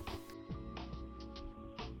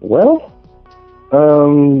 Well,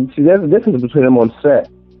 see, there's a difference between I'm on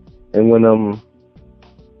set and when I'm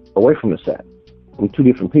away from the set. I'm two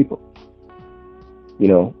different people. You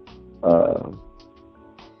know,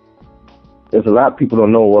 there's a lot of people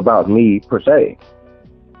don't know about me per se.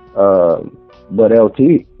 But LT,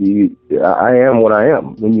 I am what I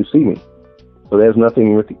am when you see me. So there's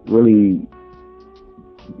nothing really,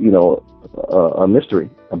 you know, a mystery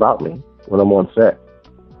about me when I'm on set.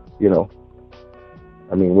 You know,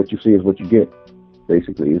 I mean, what you see is what you get,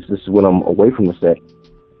 basically. This is when I'm away from the set.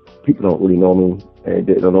 People don't really know me, and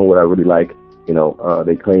they don't know what I really like. You know,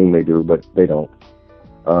 they claim they do, but they don't.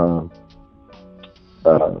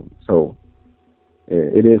 So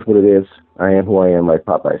it is what it is. I am who I am, like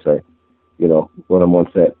Popeye say. You know, when I'm on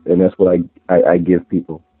set, and that's what I give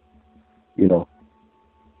people. You know,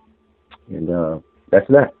 and that's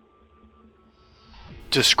that.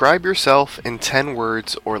 Describe yourself in 10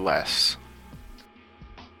 words or less.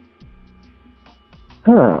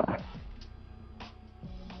 Huh.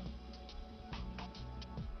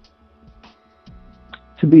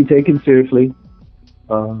 To be taken seriously,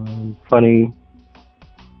 funny,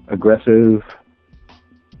 aggressive,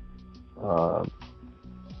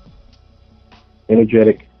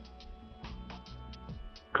 energetic,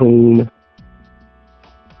 clean,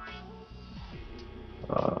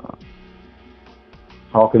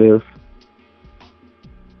 talkative,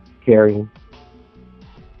 caring,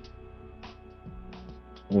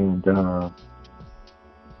 and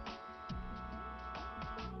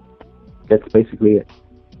that's basically it.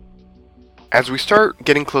 As we start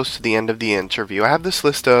getting close to the end of the interview, I have this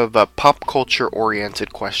list of pop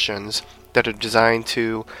culture-oriented questions that are designed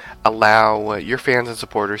to allow your fans and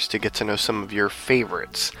supporters to get to know some of your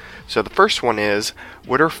favorites. So the first one is,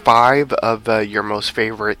 what are 5 of your most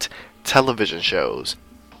favorite television shows?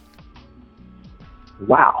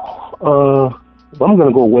 Wow. I'm going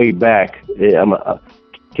to go way back. Yeah,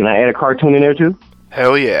 can I add a cartoon in there too?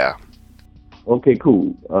 Hell yeah. Okay,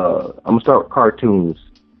 cool. I'm going to start with cartoons.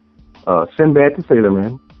 Sinbad the Sailor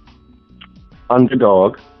Man,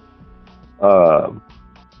 Underdog,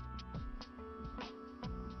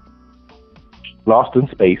 Lost in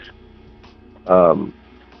Space. Um,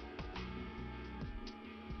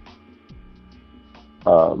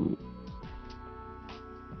 um,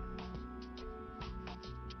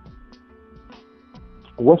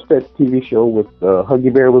 what's that TV show with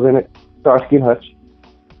Huggy Bear was in it? Starsky and Hutch.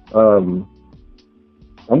 I'm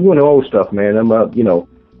doing the old stuff, man. I'm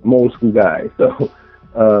I'm old school guy. So,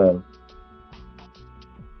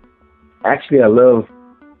 actually, I love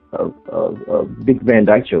Big Van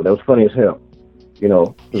Dyke Show. That was funny as hell. You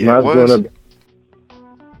know, when I was growing up,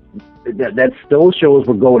 those shows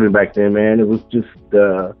were golden back then, man. It was just,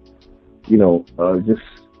 just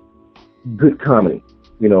good comedy.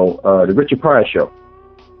 You know, the Richard Pryor Show.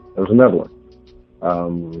 That was another one. I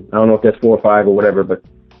don't know if that's 4 or 5 or whatever, but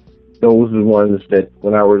those are the ones that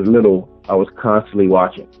when I was little, I was constantly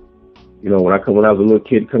watching. You know, when I was a little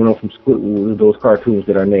kid coming home from school, those cartoons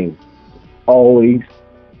that I named, always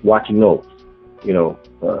watching those. You know,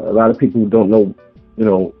 a lot of people don't know,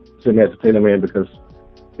 Sidney Has a Tailor Man because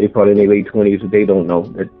they probably in their late 20s and they don't know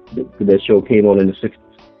that show came on in the 60s.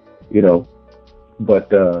 You know,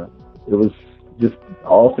 but it was just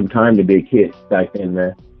awesome time to be a kid back then,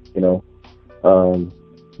 man. You know,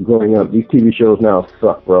 growing up, these TV shows now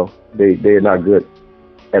suck, bro. They're not good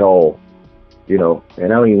at all. You know, and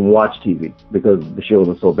I don't even watch TV because the shows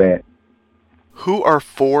are so bad. Who are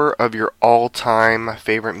 4 of your all-time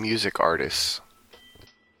favorite music artists?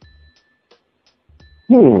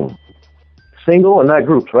 Single and not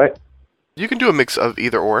groups, right? You can do a mix of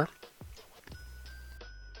either or.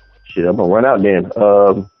 Shit, I'm gonna run out then.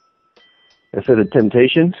 Instead of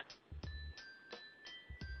Temptations,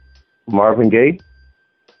 Marvin Gaye,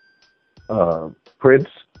 Prince,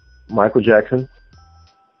 Michael Jackson,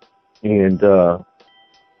 and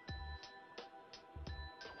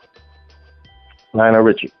Lionel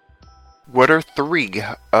Richie. What are 3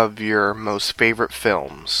 of your most favorite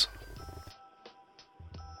films?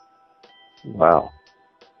 Wow.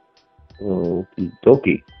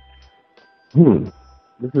 Okie.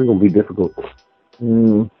 This is gonna be difficult.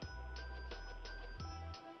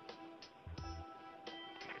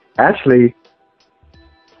 Actually,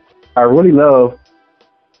 I really love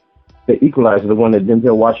The Equalizer, the one that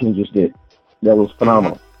Denzel Washington just did. That was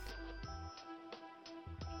phenomenal.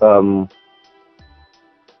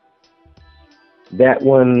 That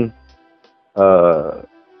one,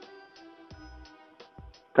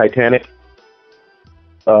 Titanic.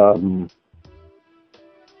 And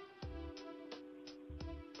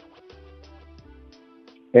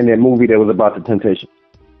that movie that was about the Temptation.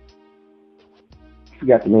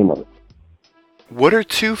 Forgot the name of it. What are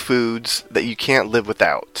 2 foods that you can't live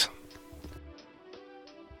without?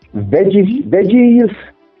 Veggies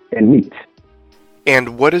and meat.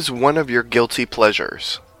 And what is one of your guilty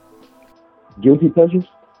pleasures? Guilty pleasures?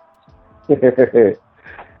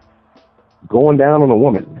 Going down on a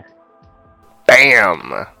woman.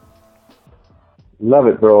 Bam! Love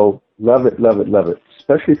it, bro. Love it, love it, love it.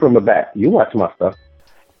 Especially from the back. You watch my stuff.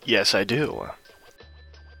 Yes, I do.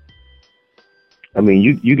 I mean,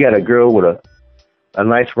 you got a girl with a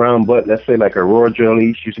nice round butt, let's say like Aurora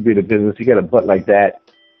Jolie. She used to be in the business. You got a butt like that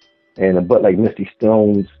and a butt like Misty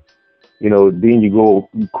Stone's. You know, then you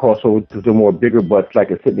cross over to the more bigger butts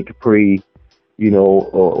like a Sydney Capri,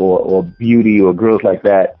 or Beauty or girls like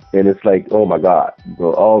that. And it's like, oh my God,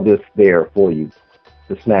 bro, all this there for you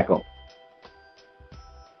to snack on.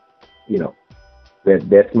 You know,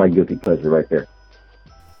 that's my guilty pleasure right there.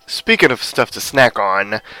 Speaking of stuff to snack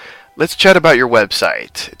on, let's chat about your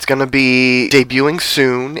website. It's going to be debuting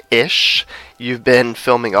soon-ish. You've been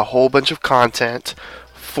filming a whole bunch of content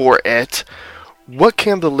for it. What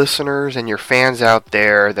can the listeners and your fans out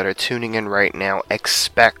there that are tuning in right now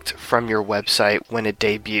expect from your website when it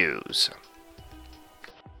debuts?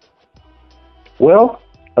 Well,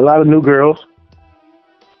 a lot of new girls,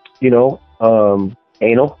 anal, a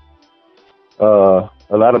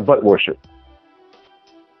lot of butt worship.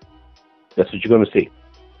 That's what you're going to see.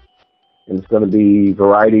 And it's going to be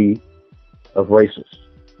variety of races.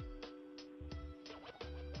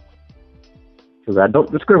 Because I don't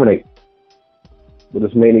discriminate. But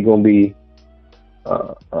it's mainly going to be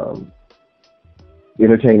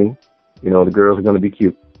entertaining. The girls are going to be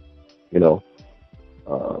cute. They're going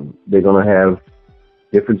to have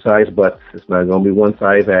different size butts. It's not going to be one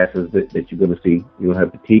size asses that you're going to see. You're going to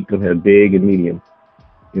have petite, you're going to have big and medium.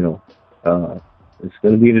 It's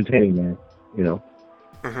going to be entertaining, man.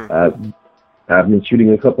 I've been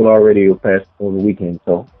shooting a couple already over the weekend.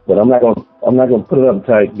 So, but I'm not going to put it up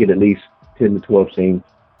until I get at least 10 to 12 scenes.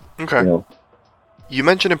 Okay. You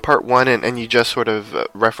mentioned in part 1, and you just sort of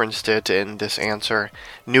referenced it in this answer,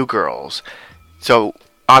 new girls. So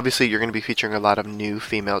obviously you're going to be featuring a lot of new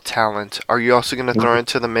female talent. Are you also going to throw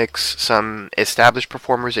into the mix some established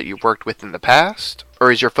performers that you've worked with in the past?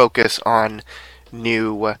 Or is your focus on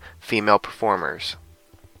new female performers?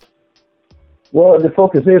 Well, the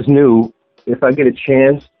focus is new. If I get a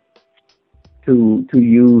chance to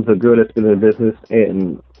use a girl that's been in the business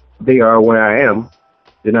and they are where I am,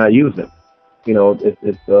 then I use them. You know,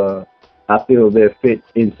 if I feel they're fit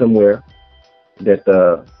in somewhere that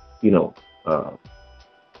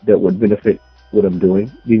that would benefit what I'm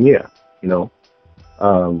doing, then yeah, you know.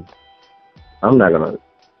 I'm not gonna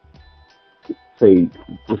say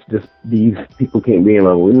just these people can't be in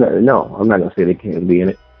it. No, I'm not gonna say they can't be in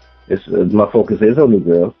it. It's my focus is on the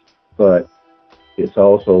girls, but it's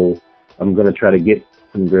also I'm gonna try to get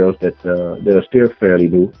some girls that are still fairly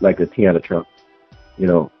new, like a Tiana Trump, you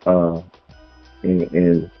know,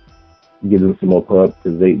 and give them some more pub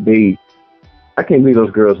because I can't believe those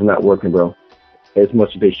girls are not working, bro, as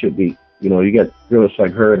much as they should be. You know, you got girls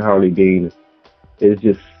like her and Harley Dean. It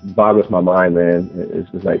just boggles my mind, man. It's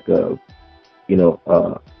just like,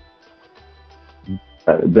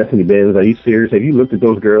 Bethany Benz. Are you serious? Have you looked at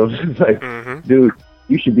those girls? It's like, dude,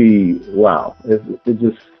 you should be, wow. It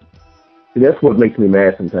just, that's what makes me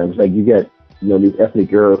mad sometimes. Like, you got, you know, these ethnic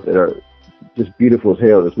girls that are just beautiful as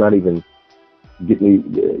hell. It's not even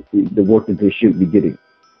getting the work that they should be getting,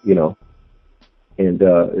 you know. And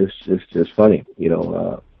it's just funny, you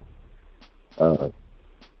know.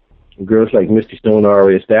 Girls like Misty Stone are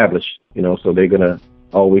already established, you know, so they're going to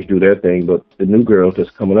always do their thing. But the new girls that's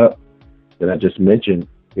coming up that I just mentioned,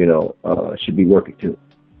 you know, should be working too,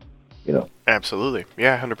 you know. Absolutely.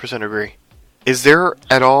 Yeah, 100% agree. Is there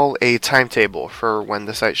at all a timetable for when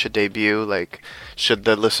the site should debut? Like, should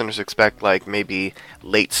the listeners expect, like, maybe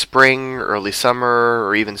late spring, early summer,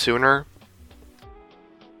 or even sooner?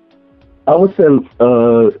 I would say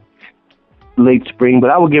late spring,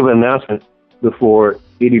 but I would give an announcement before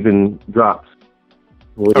it even drops,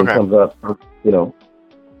 when it comes up, you know,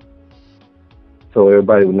 so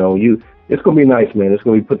everybody would know. It's going to be nice, man. It's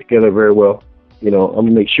going to be put together very well. You know, I'm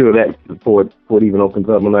going to make sure that before it even opens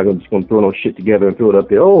up, I'm not just going to throw no shit together and throw it up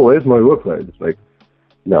there. Oh, there's my website. It's like,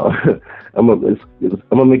 no, I'm going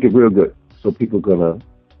to make it real good so people are going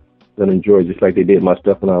to enjoy it just like they did my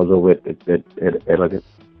stuff when I was over at Elegant.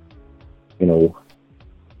 You know.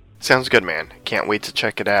 Sounds good, man. Can't wait to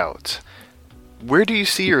check it out. Where do you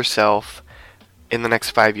see yourself in the next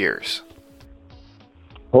 5 years?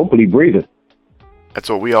 Hopefully breathing. That's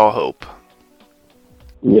what we all hope.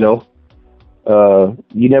 You know,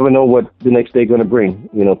 you never know what the next day going to bring.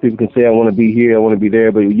 You know, people can say, I want to be here, I want to be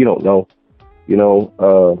there, but you don't know. You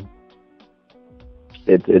know,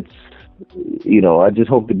 it's you know, I just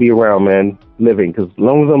hope to be around, man, living. Because as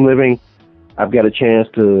long as I'm living, I've got a chance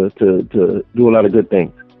to do a lot of good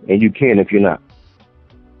things. And you can if you're not.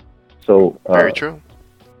 So very true.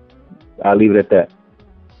 I'll leave it at that.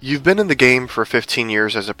 You've been in the game for 15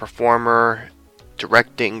 years as a performer,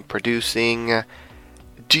 directing, producing.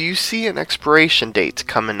 Do you see an expiration date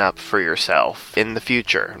coming up for yourself in the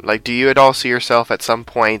future? Like, do you at all see yourself at some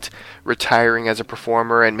point retiring as a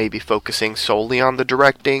performer and maybe focusing solely on the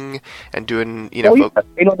directing and doing, you know... Ain't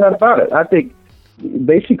no doubt about it. I think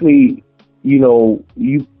basically, you know,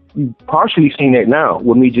 you've partially seen that now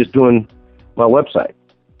with me just doing my website.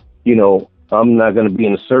 You know, I'm not going to be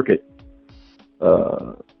in the circuit.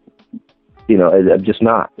 You know, I'm just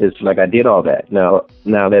not. It's like I did all that. Now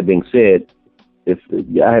that being said, if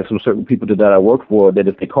I have some certain people that I work for, that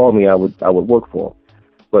if they call me, I would work for them.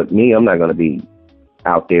 But me, I'm not going to be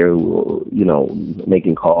out there, you know,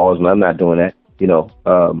 making calls, and I'm not doing that. You know,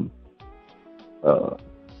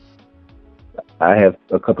 I have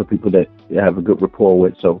a couple of people that I have a good rapport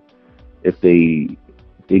with, so if they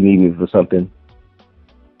need me for something,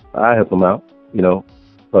 I help them out, you know.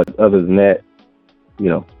 But other than that, you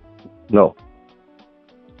know, no.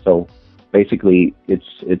 So basically, it's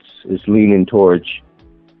leaning towards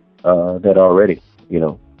that already, you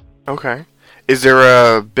know. Okay. Is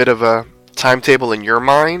there a bit of a timetable in your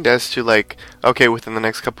mind as to, like, okay, within the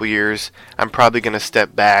next couple of years, I'm probably going to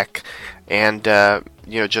step back and,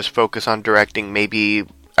 you know, just focus on directing? Maybe,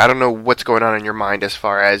 I don't know what's going on in your mind as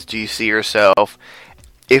far as, do you see yourself,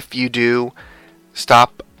 if you do,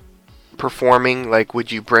 stop performing? Like,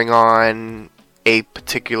 would you bring on a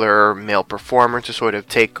particular male performer to sort of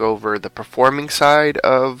take over the performing side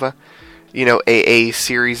of, you know, a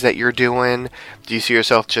series that you're doing? Do you see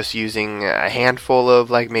yourself just using a handful of,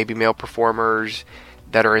 like, maybe male performers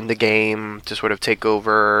that are in the game to sort of take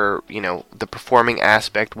over, you know, the performing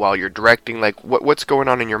aspect while you're directing? Like, what's going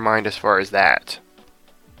on in your mind as far as that?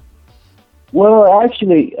 Well,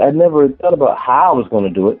 actually, I never thought about how I was going to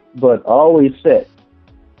do it, but I always said,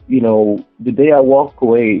 the day I walk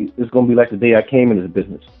away is going to be like the day I came into the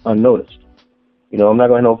business, unnoticed. I'm not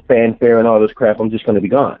going to have no fanfare and all this crap. I'm just going to be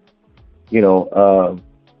gone.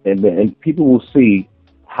 And people will see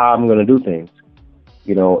how I'm going to do things.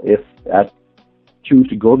 If I choose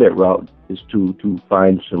to go that route, is to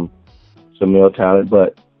find some male talent,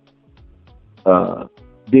 but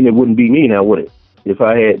then it wouldn't be me now, would it? If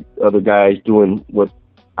I had other guys doing what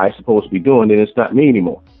I supposed to be doing, then it's not me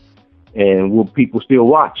anymore. And will people still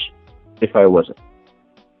watch if I wasn't?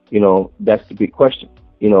 That's the big question.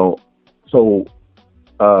 So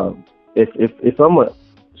if I'm a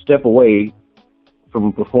step away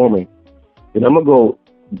from performing, then I'm gonna go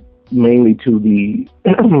mainly to the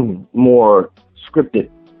more scripted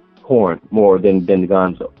porn more than the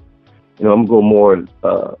Gonzo. I'm gonna go more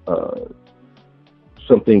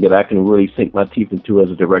something that I can really sink my teeth into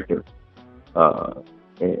as a director,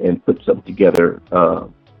 and put something together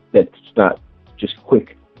that's not just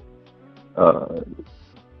quick,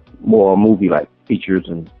 more movie-like features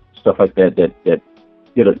and stuff like that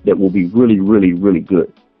that will be really, really, really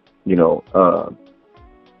good.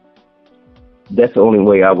 That's the only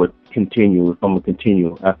way I would continue if I'm gonna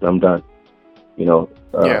continue after I'm done.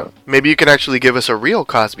 Yeah, maybe you can actually give us a real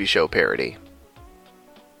Cosby Show parody.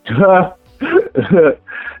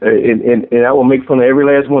 and I will make fun of every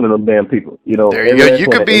last one of them damn people. There you go. You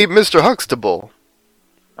could be Mr. Huxtable.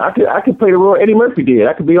 I could play the role Eddie Murphy did.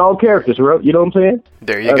 I could be all characters, you know what I'm saying?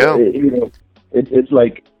 There you go. It's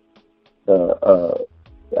like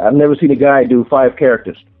I've never seen a guy do 5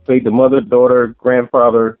 characters. Played the mother, daughter,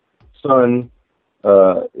 grandfather, son.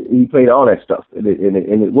 He played all that stuff, and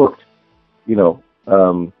it worked. It's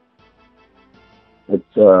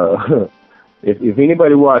if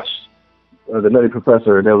anybody watched The Nutty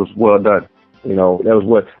Professor, that was well done. That was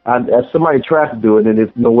what as somebody tried to do it, and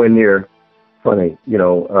it's nowhere near funny.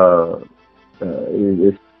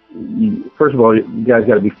 First of all, you guys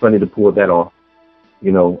got to be funny to pull that off.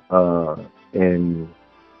 And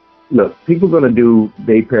look, people are going to do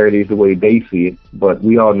their parodies the way they see it, but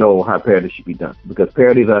we all know how parodies should be done. Because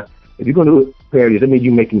parodies are, if you're going to do parodies, that means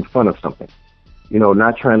you're making fun of something.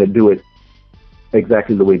 Not trying to do it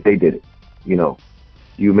exactly the way they did it.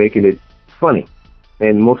 You're making it funny.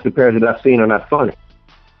 And most of the parodies that I've seen are not funny.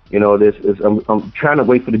 I'm trying to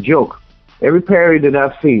wait for the joke. Every parody that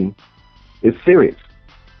I've seen is serious.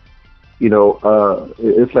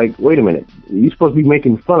 It's like, wait a minute, you're supposed to be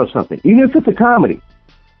making fun of something. Even if it's a comedy,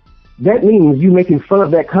 that means you're making fun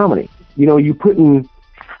of that comedy. You putting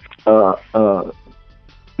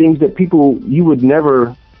things that people you would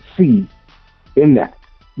never see in that.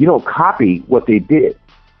 You don't copy what they did.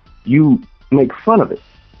 You make fun of it.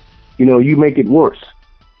 You make it worse.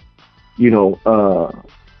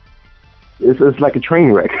 It's like a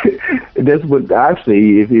train wreck. That's what I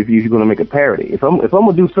see if you're going to make a parody. If I'm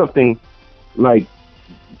going to do something like,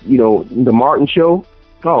 the Martin Show,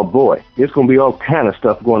 oh boy, there's going to be all kind of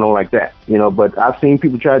stuff going on like that. But I've seen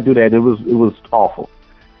people try to do that, and it was awful.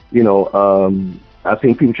 I've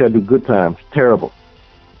seen people try to do Good Times, terrible.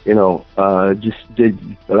 Just a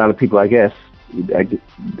lot of people, I guess,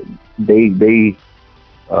 they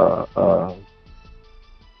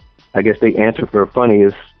I guess they answer for funny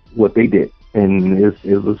is what they did, and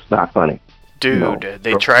it was not funny. Dude,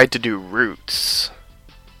 they tried to do Roots.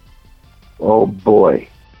 Oh boy,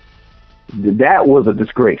 that was a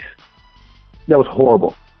disgrace. That was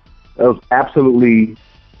horrible. That was absolutely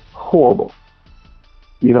horrible.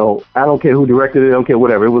 I don't care who directed it. I don't care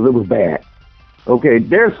whatever. It was bad. Okay,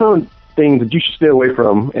 there are some things that you should stay away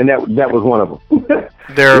from, and that was one of them.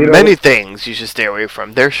 There are many things you should stay away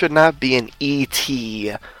from. There should not be an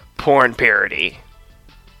E.T. porn parody.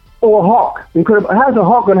 Or a hawk. Incredible. How's a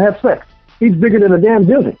hawk going to have sex? He's bigger than a damn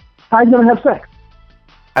building. How's he going to have sex?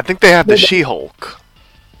 I think they have the She-Hulk.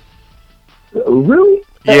 Really?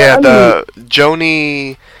 Yeah, the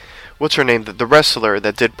Joni... What's her name? The wrestler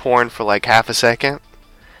that did porn for like half a second.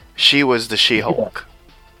 She was the She-Hulk.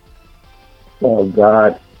 Oh,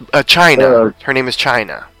 God. China. Her name is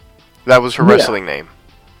China. That was her wrestling name.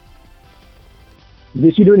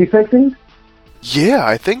 Did she do any sex things? Yeah,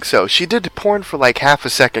 I think so. She did porn for like half a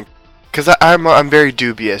second. Because I'm very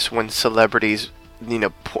dubious when celebrities,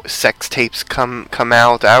 sex tapes come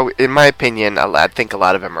out. In my opinion, I think a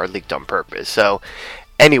lot of them are leaked on purpose. So,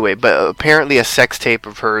 anyway, but apparently a sex tape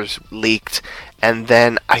of hers leaked. And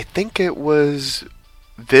then I think it was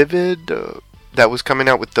Vivid that was coming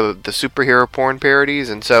out with the superhero porn parodies.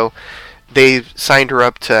 And so they signed her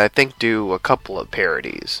up to, I think, do a couple of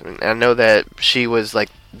parodies. And I know that she was like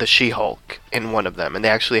the She-Hulk in one of them. And they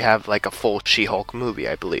actually have like a full She-Hulk movie,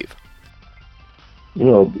 I believe.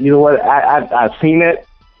 You know what? I've seen that,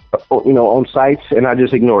 on sites, and I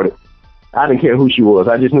just ignored it. I didn't care who she was.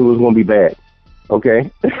 I just knew it was going to be bad. Okay?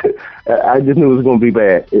 I just knew it was going to be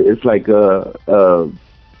bad. It's like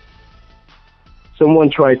someone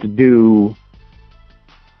tried to do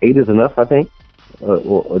 8 is Enough, I think,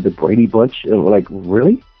 or the Brady Bunch. Like,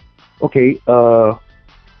 really? Okay, how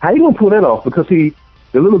you going to pull that off? Because, the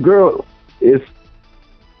little girl is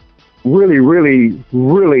really, really,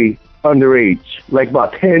 really underage, like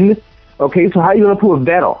about 10. Okay, so how you going to pull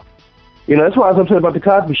that off? That's why I was upset about the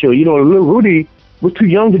Cosby Show. Little Rudy was too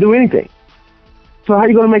young to do anything. So how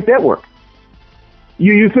you going to make that work?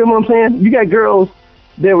 You feel what I'm saying? You got girls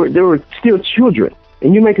that were still children,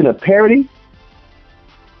 and you're making a parody,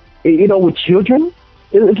 with children?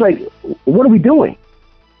 It's like, what are we doing?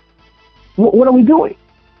 What are we doing?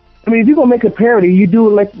 I mean, if you're going to make a parody, you do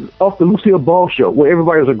it like off the Lucille Ball show, where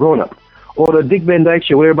everybody's a grown-up, or the Dick Van Dyke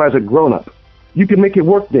show, where everybody's a grown-up. You can make it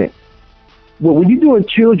work then. Well, when you're doing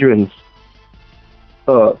children's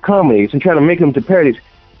comedies and trying to make them to parodies,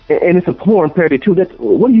 and it's a porn parody too,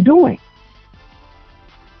 what are you doing?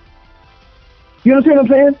 You understand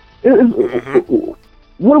what I'm saying?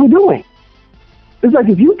 What are we doing? It's like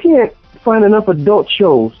if you can't find enough adult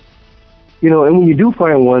shows, and when you do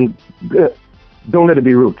find one, don't let it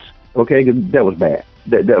be Roots, okay? 'Cause that was bad.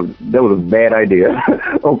 That was a bad idea.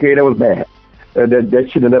 Okay, that was bad. That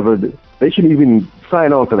should have never. They shouldn't even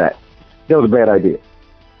sign on to that. That was a bad idea.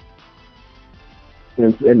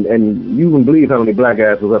 And you wouldn't believe how many black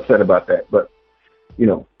guys was upset about that. But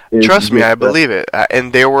trust me, I believe it.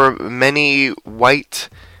 And there were many white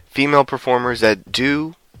female performers that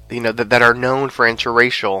do, that are known for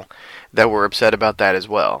interracial, that were upset about that as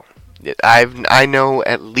well. I know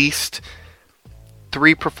at least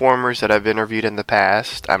 3 performers that I've interviewed in the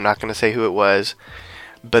past. I'm not going to say who it was,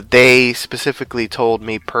 but they specifically told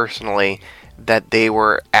me personally that they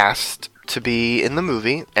were asked to be in the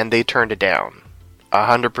movie and they turned it down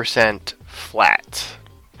 100% flat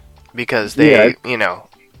because they,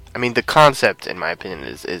 I mean, the concept, in my opinion,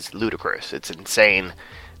 is ludicrous. It's insane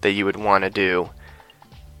that you would want to do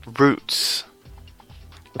Roots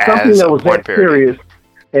something as that was that parody. serious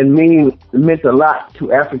and meant a lot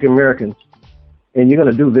to African Americans, and you're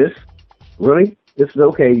gonna do this? Really? It's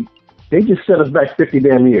okay. They just set us back 50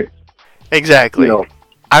 damn years. Exactly.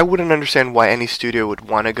 I wouldn't understand why any studio would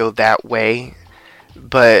want to go that way.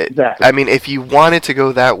 But, exactly. I mean, if you wanted to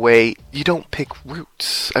go that way, you don't pick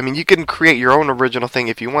Roots. I mean, you can create your own original thing.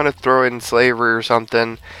 If you want to throw in slavery or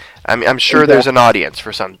something, I mean, I'm sure there's an audience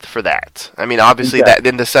for that. I mean, obviously, that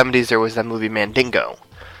in the 70s, there was that movie Mandingo.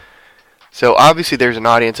 So, obviously, there's an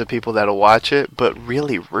audience of people that'll watch it, but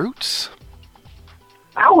really, Roots?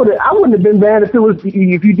 I wouldn't have been bad if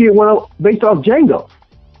you did one based off Django.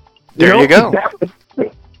 There you go.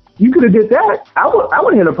 You could have did that. I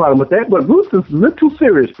wouldn't have a problem with that. But Roots is a little too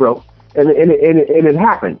serious, bro, and it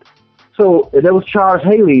happened. So that was Charles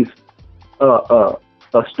Haley's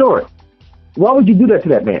story. Why would you do that to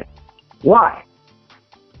that man? Why?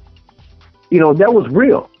 That was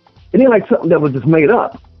real. It ain't like something that was just made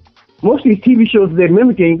up. Most of these TV shows they're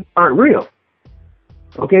mimicking aren't real.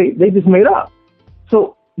 Okay, they just made up.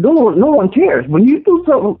 So no one cares when you do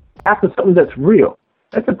something after something that's real.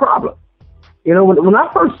 That's a problem. When I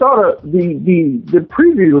first saw the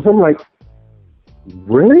previews, I'm like,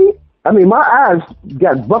 really? I mean, my eyes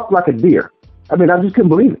got bucked like a deer. I mean, I just couldn't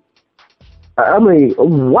believe it. I mean,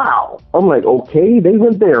 wow. I'm like, okay, they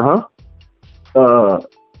went there, huh?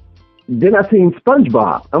 Then I seen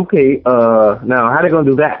SpongeBob. Okay, now how they gonna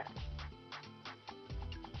do that?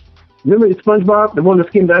 Remember SpongeBob, the one the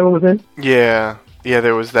Skin Diver was in? Yeah,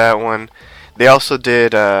 there was that one. They also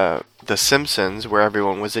did The Simpsons, where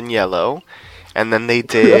everyone was in yellow. And then they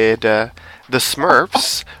did the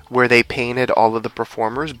Smurfs, where they painted all of the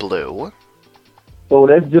performers blue. Oh,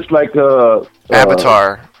 that's just like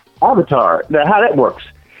Avatar. Avatar. Now, how that works?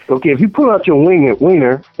 Okay, if you pull out your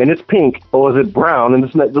wiener and it's pink, or is it brown and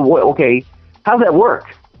it's not? Okay, how's that work?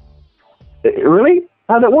 Really?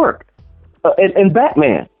 How'd that work? And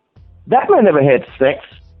Batman never had sex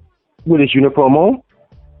with his uniform on.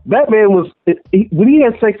 Batman was when he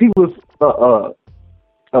had sex, he was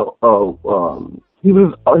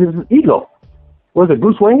his ego. Was it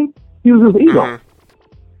Bruce Wayne? He was his ego. Mm-hmm.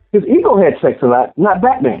 His ego had sex a lot, not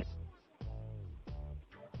Batman.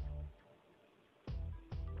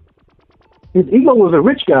 His ego was a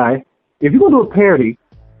rich guy. If you're going to do a parody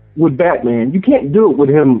with Batman, you can't do it with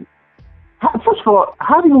him. First of all,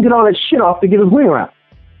 how do you even get all that shit off to get his wing around?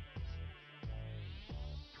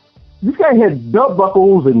 This guy had belt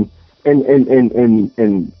buckles and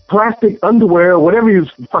plastic underwear, whatever he was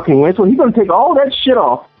fucking wearing. So he's going to take all that shit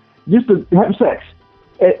off just to have sex.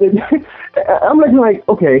 I'm looking like,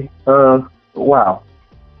 okay, wow,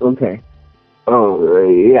 okay, oh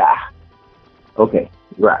yeah, okay,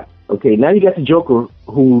 right, okay. Now you got the Joker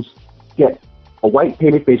who's got a white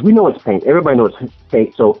painted face. We know it's paint. Everybody knows it's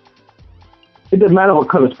paint, so it doesn't matter what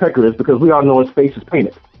color his pecker is because we all know his face is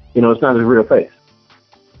painted. You know, it's not his real face.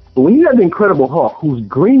 But when you have the Incredible Hulk who's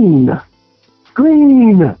green, how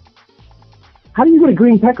do you get a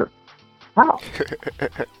green pecker? How?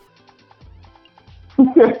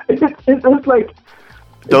 it's like...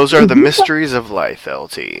 Those are the mysteries of life,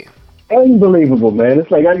 LT. Unbelievable, man.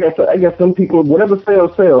 It's like, I guess some people, whatever sell,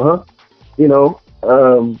 huh? You know,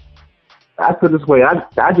 I put it this way,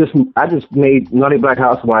 I just made Naughty Black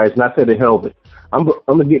Housewives, and I said to hell with it. I'm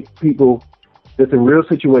gonna get people that's in real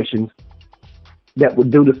situations that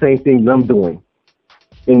would do the same thing that I'm doing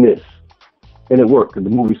in this, and it worked. And the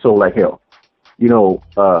movie sold like hell. You know,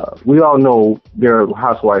 we all know there are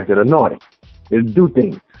housewives that are naughty. They do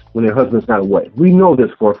things when their husband's not away. We know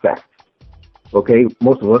this for a fact. Okay,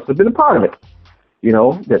 most of us have been a part of it. You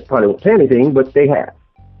know, that probably won't say anything, but they have.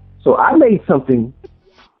 So I made something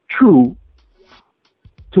true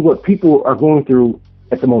to what people are going through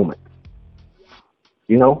at the moment.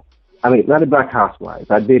 You know, I mean, not a Black Housewives.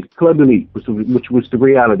 I did Club Elite, which was the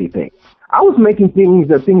reality thing. I was making things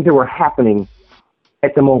that were happening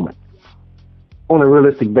at the moment on a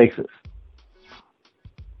realistic basis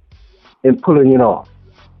and pulling it off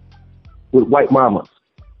with white mamas.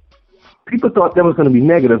 People thought that was going to be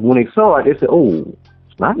negative. When they saw it, they said, oh,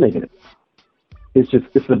 it's not negative.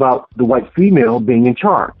 It's about the white female being in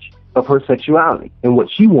charge of her sexuality and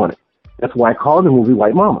what she wanted. That's why I called the movie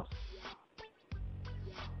White Mamas.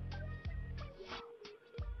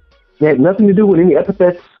 It had nothing to do with any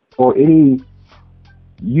epithets or any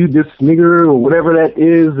you this nigger or whatever that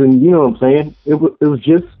is, and you know what I'm saying? It was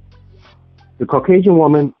just the Caucasian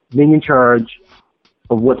woman being in charge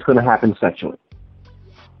of what's going to happen sexually.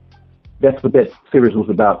 That's what that series was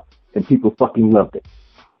about, and people fucking loved it.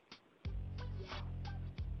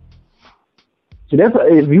 So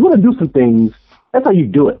if you want to do some things, that's how you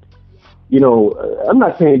do it. You know, I'm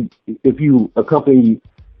not saying if you a company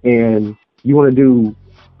and you want to do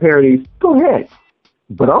parodies, go ahead.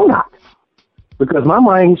 But I'm not. Because my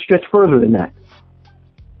mind stretched further than that.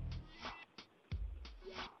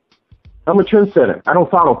 I'm a trendsetter. I don't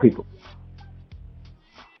follow people.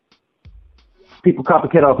 People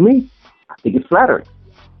copycat off me. I think it's flattering.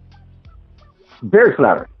 Very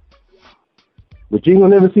flattering. But you ain't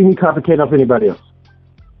gonna never see me copycat off anybody else.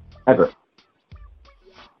 Ever.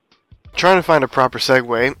 Trying to find a proper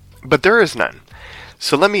segue, but there is none.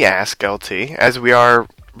 So let me ask, LT, as we are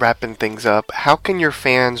wrapping things up, how can your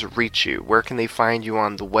fans reach you? Where can they find you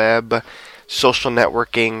on the web, social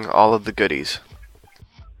networking, all of the goodies?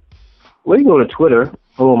 Well, you can go to Twitter.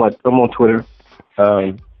 I'm on Twitter.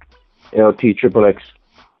 LT XXX.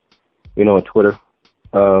 You know, on Twitter.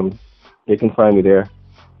 You can find me there.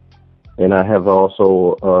 And I have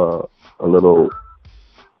also a little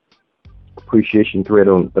appreciation thread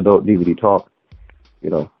on Adult DVD Talk, you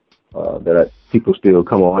know, that people still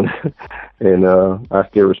come on and I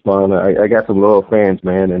still respond. I got some loyal fans,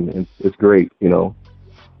 man, and it's great, you know.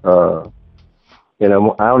 And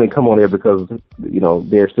I only come on there because, you know,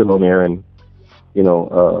 they're still on there, and, you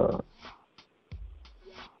know,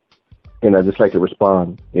 and I just like to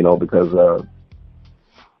respond, you know, because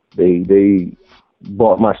they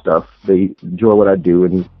bought my stuff. They enjoy what I do,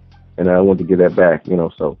 and I want to give that back, you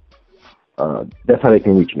know, so that's how they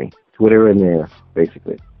can reach me. Twitter and there,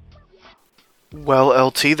 basically. Well,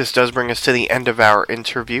 LT, this does bring us to the end of our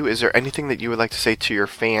interview. Is there anything that you would like to say to your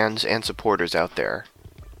fans and supporters out there?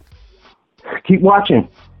 Keep watching.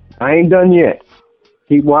 I ain't done yet.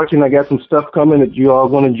 Keep watching. I got some stuff coming that you all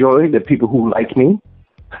going to enjoy, the people who like me.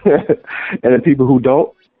 And the people who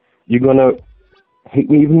don't, you're going to hate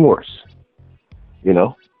me even worse. You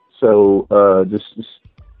know? So just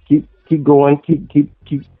keep going, keep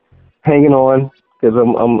hanging on, because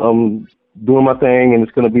I'm doing my thing, and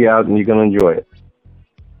it's going to be out, and you're going to enjoy it,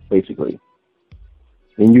 basically.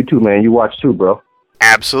 And you too, man. You watch too, bro.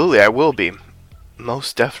 Absolutely, I will be.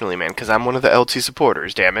 Most definitely, man, because I'm one of the LT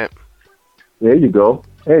supporters, damn it. There you go.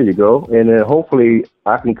 And then hopefully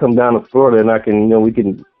I can come down to Florida, and I can, you know, we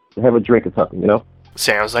can have a drink or something, you know?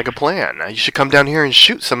 Sounds like a plan. You should come down here and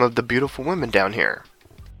shoot some of the beautiful women down here.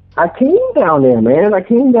 I came down there, man. I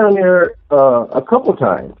came down there a couple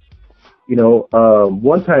times. You know,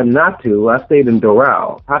 one time not to. I stayed in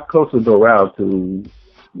Doral. How close is Doral to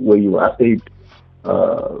where you were? I stayed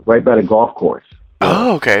right by the golf course.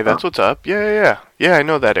 Oh, okay. That's what's up. Yeah, I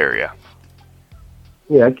know that area.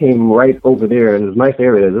 Yeah, I came right over there, and it's a nice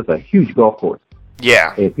area. There's a huge golf course.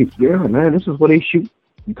 Yeah. And people say, yeah, man, this is where they shoot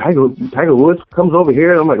Tiger Woods comes over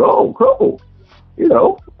here, and I'm like, oh, cool. You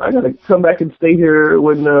know, I got to come back and stay here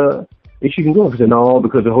when if she can go. She said, no,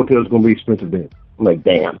 because the hotel's going to be expensive then. I'm like,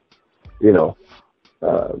 damn. You know,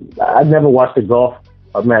 I've never watched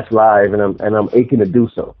a match live, and I'm aching to do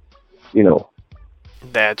so. You know.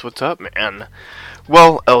 That's what's up, man.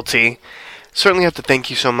 Well, LT, certainly have to thank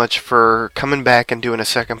you so much for coming back and doing a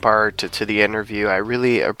second part to the interview. I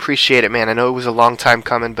really appreciate it, man. I know it was a long time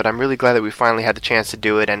coming, but I'm really glad that we finally had the chance to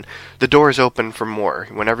do it, and the door is open for more.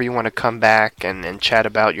 Whenever you want to come back and chat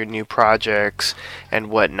about your new projects and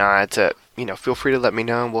whatnot, you know, feel free to let me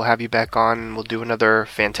know, and we'll have you back on, and we'll do another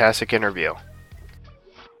fantastic interview.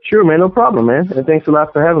 Sure, man, no problem, man. And thanks a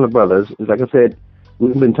lot for having the brothers. Like I said,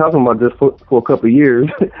 we've been talking about this for a couple of years,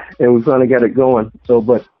 and we finally got it going. So,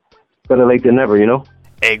 but better late than never, you know?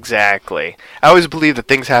 Exactly. I always believe that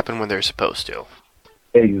things happen when they're supposed to.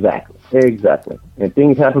 Exactly. And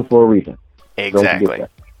things happen for a reason. Exactly.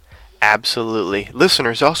 Absolutely.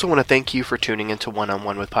 Listeners, I also want to thank you for tuning into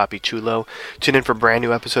One-on-One with Papi Chulo. Tune in for brand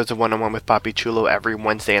new episodes of One-on-One with Papi Chulo every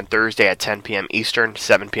Wednesday and Thursday at 10 p.m. Eastern,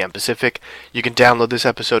 7 p.m. Pacific. You can download this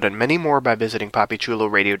episode and many more by visiting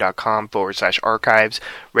papichuloradio.com/archives.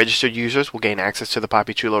 Registered users will gain access to the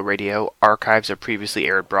Papi Chulo Radio archives of previously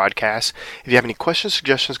aired broadcasts. If you have any questions,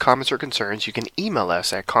 suggestions, comments, or concerns, you can email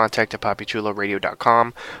us at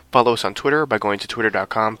contact@papichuloradio.com. Follow us on Twitter by going to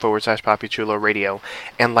twitter.com/papichuloradio,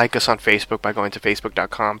 and like us on Facebook by going to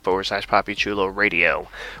facebook.com/papichuloradio.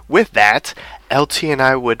 With that, LT and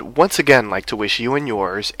I would once again like to wish you and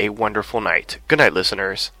yours a wonderful night. Good night,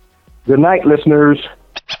 listeners. Good night, listeners.